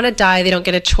 They don't want to die. They don't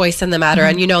get a choice in the matter.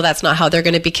 And that's not how they're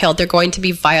going to be killed. They're going to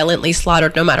be violently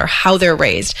slaughtered no matter how they're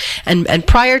raised. And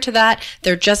prior to that,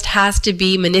 there just has to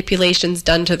be manipulations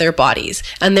done to their bodies,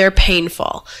 and they're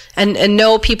painful. And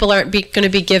no, people aren't going to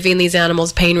be giving these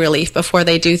animals pain relief before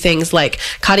they do things like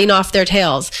cutting off their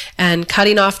tails and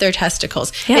cutting off their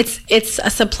testicles. Yeah. It's a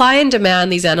supply and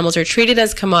demand. These animals are treated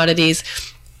as commodities.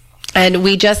 And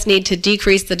we just need to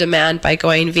decrease the demand by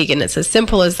going vegan. It's as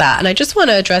simple as that. And I just want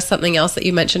to address something else that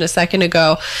you mentioned a second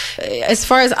ago. As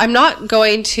far as, I'm not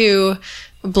going to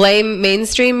blame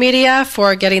mainstream media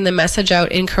for getting the message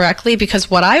out incorrectly, because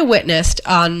what I witnessed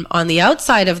on the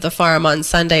outside of the farm on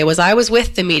Sunday was I was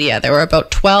with the media. There were about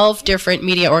 12 different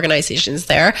media organizations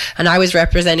there, and I was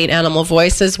representing Animal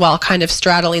Voices while kind of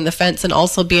straddling the fence and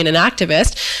also being an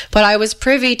activist. But I was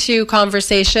privy to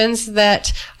conversations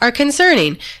that are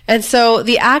concerning. And so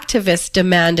the activists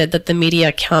demanded that the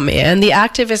media come in. The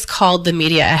activists called the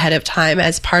media ahead of time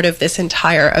as part of this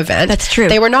entire event. That's true.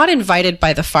 They were not invited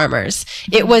by the farmers.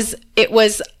 It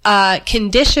was a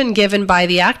condition given by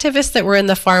the activists that were in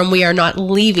the farm. We are not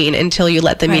leaving until you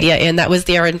let the media in. That was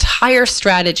their entire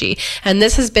strategy. And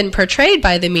this has been portrayed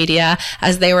by the media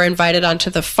as they were invited onto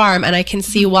the farm. And I can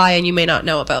see why, and you may not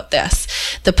know about this.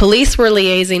 The police were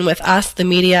liaising with us, the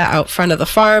media, out front of the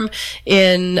farm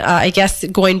in, I guess,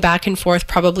 going back and forth,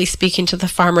 probably speaking to the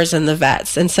farmers and the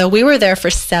vets. And so we were there for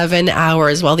 7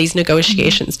 hours while these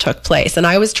negotiations took place. And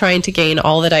I was trying to gain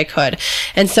all that I could.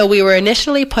 And so we were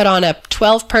initially put on a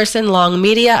 12-person long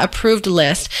media approved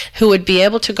list who would be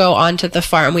able to go onto the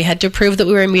farm. We had to prove that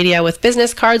we were media with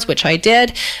business cards, which I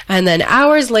did. And then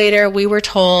hours later, we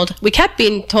kept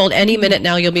being told any minute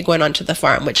now you'll be going onto the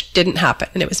farm, which didn't happen.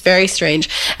 And it was very strange.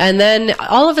 And then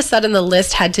all of a sudden the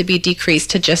list had to be decreased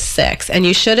to just 6. And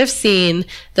you should have seen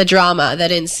the drama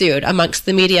that ensued amongst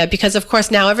the media, because of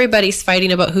course now everybody's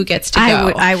fighting about who gets to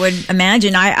go. I would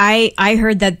imagine. I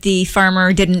heard that the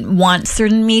farmer didn't want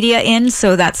certain media in,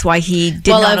 so that's why he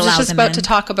didn't Well, not I was allow just them about in. to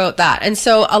talk about that. And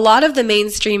so a lot of the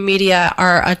mainstream media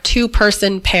are a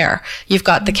two-person pair. You've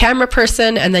got the camera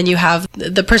person, and then you have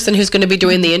the person who's going to be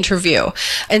doing the interview.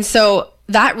 And so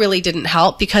that really didn't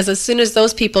help, because as soon as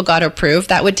those people got approved,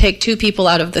 that would take 2 people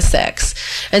out of the 6.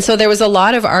 And so there was a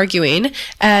lot of arguing,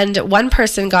 and one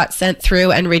person got sent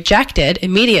through and rejected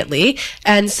immediately.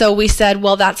 And so we said,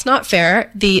 well, that's not fair.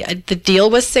 The deal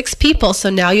was 6 people. So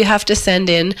now you have to send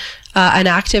in an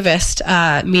activist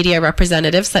media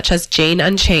representative, such as Jane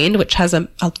Unchained, which has a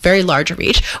very large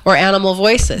reach, or Animal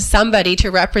Voices, somebody to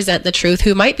represent the truth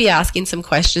who might be asking some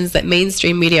questions that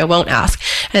mainstream media won't ask.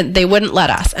 And they wouldn't let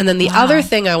us. And then the other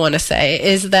thing I want to say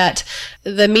is that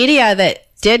the media that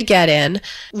did get in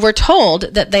were told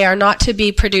that they are not to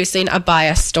be producing a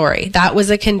biased story. That was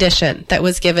a condition that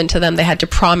was given to them. They had to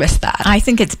promise that. I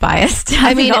think it's biased.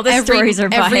 I mean, all the stories are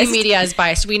biased. Every media is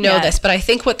biased. We know this. But I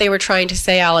think what they were trying to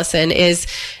say, Allison, is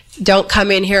don't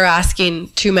come in here asking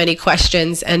too many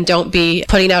questions, and don't be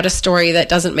putting out a story that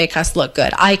doesn't make us look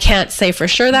good. I can't say for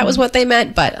sure that was what they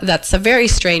meant, but that's a very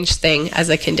strange thing as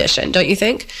a condition, don't you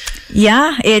think?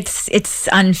 Yeah, it's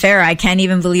unfair. I can't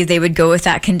even believe they would go with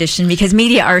that condition, because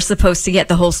media are supposed to get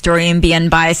the whole story and be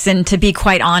unbiased. And to be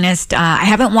quite honest, I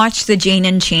haven't watched the Jane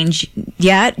Unchained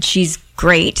yet. She's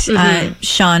great.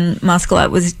 Sean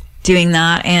Muscalat was doing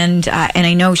that, and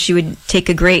I know she would take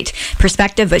a great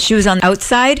perspective, but she was on the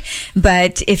outside.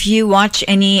 But if you watch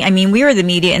we were the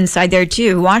media inside there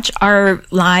too. Watch our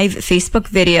live Facebook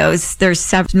videos.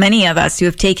 There's many of us who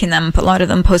have taken them. A lot of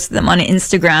them posted them on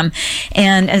Instagram,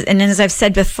 and as I've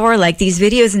said before, like, these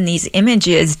videos and these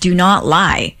images do not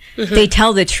lie. They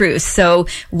tell the truth. So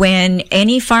when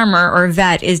any farmer or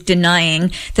vet is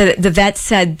denying, the vet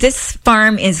said, this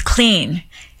farm is clean.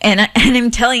 And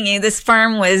I'm telling you, this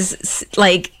farm was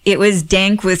like, it was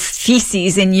dank with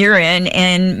feces and urine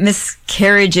and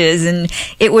miscarriages, and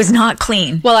it was not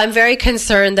clean. Well, I'm very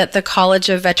concerned that the College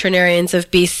of Veterinarians of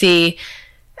BC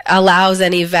allows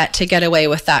any vet to get away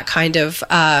with that kind of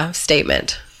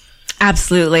statement.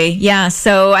 Absolutely. Yeah.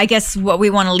 So I guess what we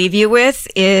want to leave you with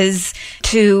is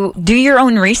to do your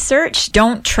own research.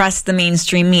 Don't trust the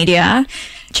mainstream media.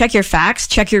 Check your facts,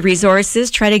 check your resources,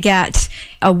 try to get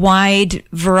a wide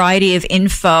variety of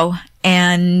info,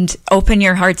 and open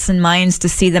your hearts and minds to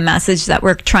see the message that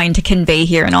we're trying to convey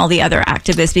here and all the other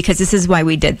activists, because this is why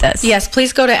we did this. Yes,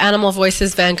 please go to Animal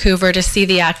Voices Vancouver to see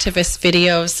the activist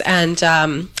videos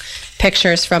and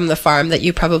pictures from the farm that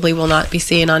you probably will not be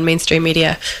seeing on mainstream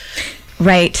media.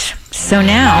 Right. So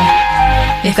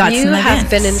now, we've got some events. If you have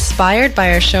been inspired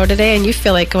by our show today and you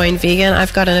feel like going vegan,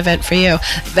 I've got an event for you.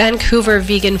 Vancouver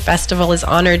Vegan Festival is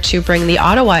honored to bring the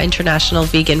Ottawa International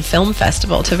Vegan Film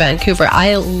Festival to Vancouver.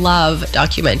 I love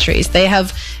documentaries. They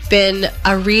have been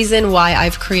a reason why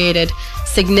I've created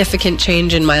significant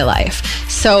change in my life.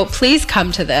 So please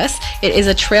come to this. It is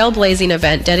a trailblazing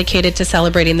event dedicated to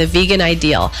celebrating the vegan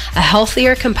ideal, a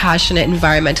healthier, compassionate,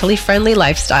 environmentally friendly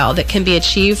lifestyle that can be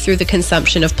achieved through the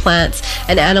consumption of plants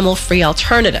and animal-free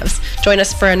alternatives. Join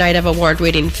us for a night of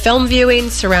award-winning film viewing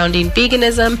surrounding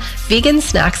veganism, vegan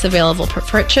snacks available for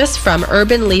purchase from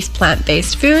Urban Leaf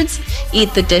plant-based foods,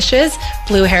 Eat the Dishes,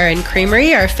 Blue Heron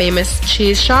Creamery, our famous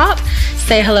cheese shop,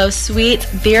 Say Hello Sweet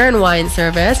beer and wine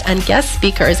service, and guest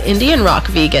speakers, Indian Rock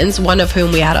vegans, one of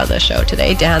whom we had on the show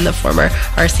today, Dan, the former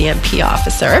RCMP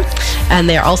officer. And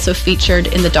they are also featured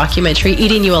in the documentary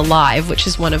Eating You Alive, which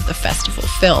is one of the festival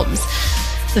films.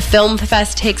 The Film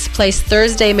Fest takes place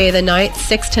Thursday, May the 9th,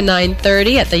 6 to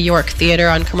 9:30 at the York Theatre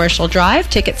on Commercial Drive.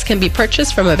 Tickets can be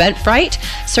purchased from Eventbrite.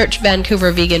 Search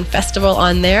Vancouver Vegan Festival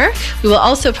on there. We will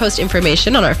also post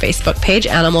information on our Facebook page,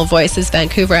 Animal Voices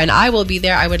Vancouver, and I will be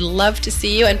there. I would love to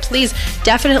see you, and please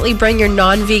definitely bring your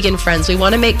non-vegan friends. We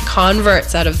want to make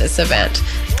converts out of this event.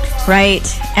 Right.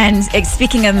 And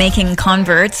speaking of making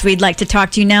converts, we'd like to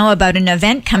talk to you now about an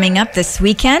event coming up this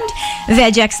weekend.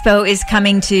 Veg Expo is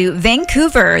coming to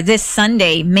Vancouver this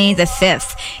Sunday, May the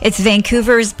 5th. It's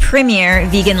Vancouver's premier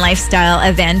vegan lifestyle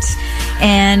event,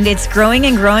 and it's growing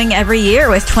and growing every year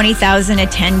with 20,000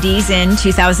 attendees in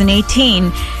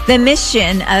 2018. The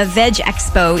mission of Veg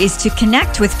Expo is to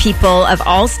connect with people of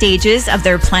all stages of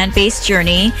their plant-based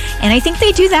journey, and I think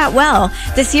they do that well.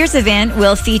 This year's event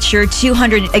will feature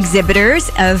 200 exhibitors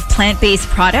of plant-based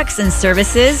products and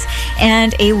services,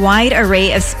 and a wide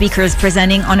array of speakers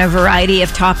presenting on a variety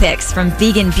of topics, from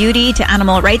vegan beauty to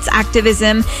animal rights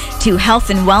activism to health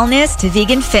and wellness to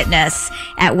vegan fitness.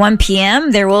 At 1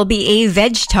 p.m., there will be a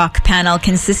Veg Talk panel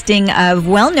consisting of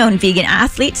well-known vegan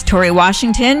athletes Tori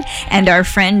Washington and our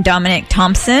friend Dominic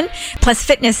Thompson, plus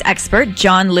fitness expert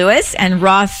John Lewis and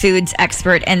raw foods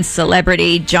expert and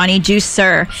celebrity Johnny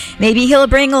Juicer. Maybe he'll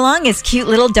bring along his cute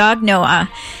little dog Noah.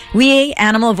 We,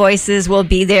 Animal Voices, will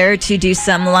be there to do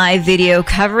some live video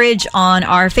coverage on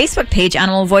our Facebook page,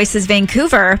 Animal Voices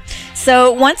Vancouver.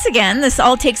 So once again, this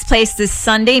all takes place this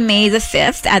Sunday, May the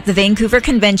 5th at the Vancouver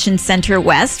Convention Centre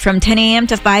West from 10 a.m.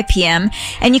 to 5 p.m.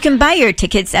 And you can buy your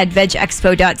tickets at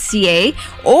vegexpo.ca,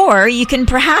 or you can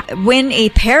perhaps win a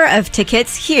pair of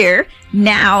tickets here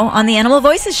now on the Animal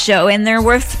Voices show, and they're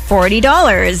worth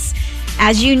 $40.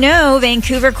 As you know,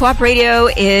 Vancouver Co-op Radio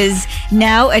is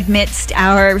now amidst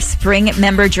our spring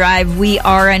member drive. We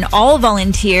are an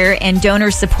all-volunteer and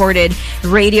donor-supported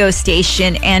radio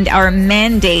station, and our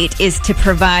mandate is to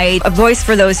provide a voice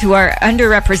for those who are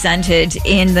underrepresented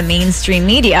in the mainstream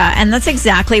media, and that's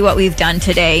exactly what we've done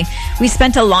today. We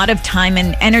spent a lot of time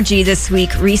and energy this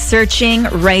week researching,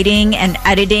 writing, and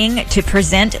editing to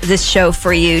present this show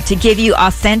for you, to give you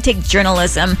authentic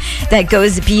journalism that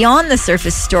goes beyond the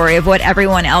surface story of what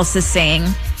everyone else is saying.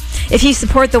 If you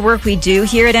support the work we do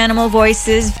here at Animal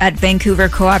Voices at Vancouver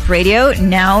Co-op Radio,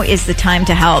 now is the time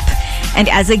to help. And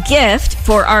as a gift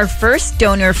for our first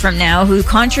donor from now who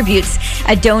contributes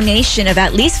a donation of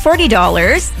at least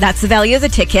 $40, that's the value of the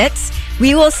tickets,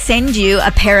 we will send you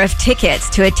a pair of tickets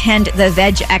to attend the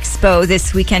Veg Expo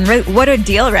this weekend. What a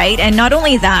deal, right? And not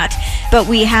only that, but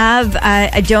we have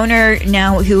a donor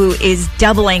now who is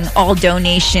doubling all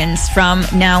donations from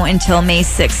now until May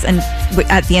 6th and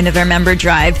at the end of our member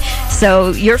drive.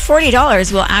 So your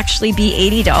 $40 will actually be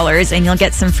 $80, and you'll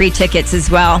get some free tickets as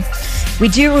well. We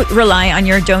do rely on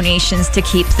your donations to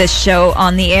keep this show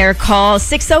on the air. Call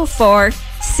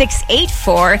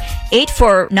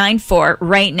 604-684-8494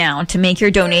 right now to make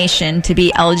your donation to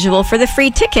be eligible for the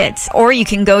free tickets. Or you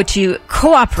can go to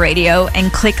Co-op Radio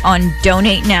and click on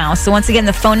Donate Now. So once again,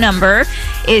 the phone number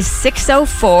is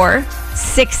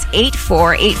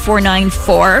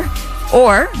 604-684-8494.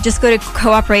 Or just go to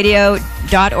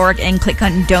coopradio.org and click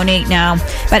on Donate Now.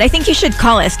 But I think you should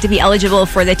call us to be eligible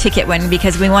for the ticket win,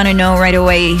 because we want to know right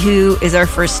away who is our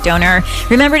first donor.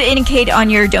 Remember to indicate on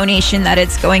your donation that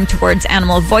it's going towards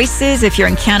Animal Voices. If you're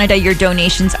in Canada, your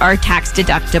donations are tax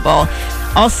deductible.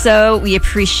 Also, we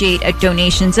appreciate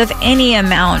donations of any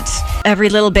amount. Every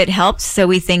little bit helps, so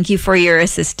we thank you for your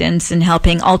assistance in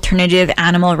helping alternative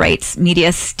animal rights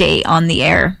media stay on the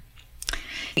air.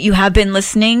 You have been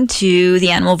listening to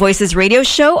the Animal Voices radio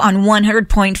show on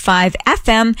 100.5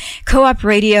 FM, Co-op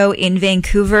Radio in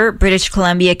Vancouver, British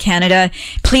Columbia, Canada.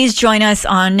 Please join us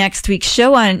on next week's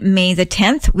show on May the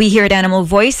 10th. We here at Animal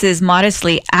Voices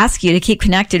modestly ask you to keep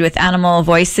connected with Animal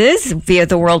Voices via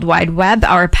the World Wide Web.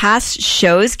 Our past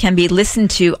shows can be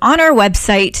listened to on our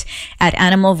website at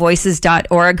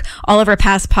animalvoices.org. All of our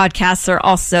past podcasts are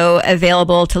also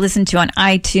available to listen to on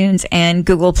iTunes and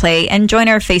Google Play. And join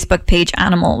our Facebook page,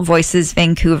 Animal Voices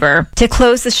Vancouver. To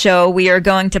close the show, we are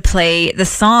going to play the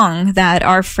song that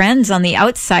our friends on the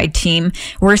Outside team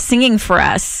were singing for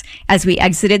us as we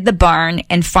exited the barn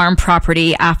and farm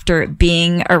property after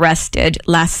being arrested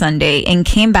last Sunday and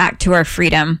came back to our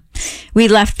freedom. We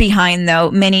left behind, though,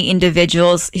 many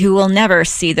individuals who will never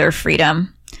see their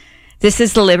freedom. This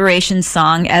is the Liberation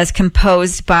Song as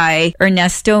composed by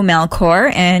Ernesto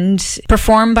Melchor and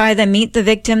performed by the Meet the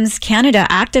Victims Canada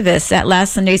activists at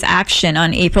last Sunday's action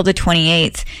on April the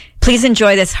 28th. Please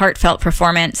enjoy this heartfelt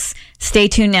performance. Stay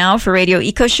tuned now for Radio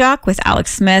EcoShock with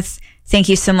Alex Smith. Thank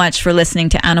you so much for listening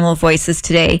to Animal Voices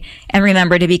today, and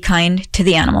remember to be kind to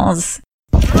the animals.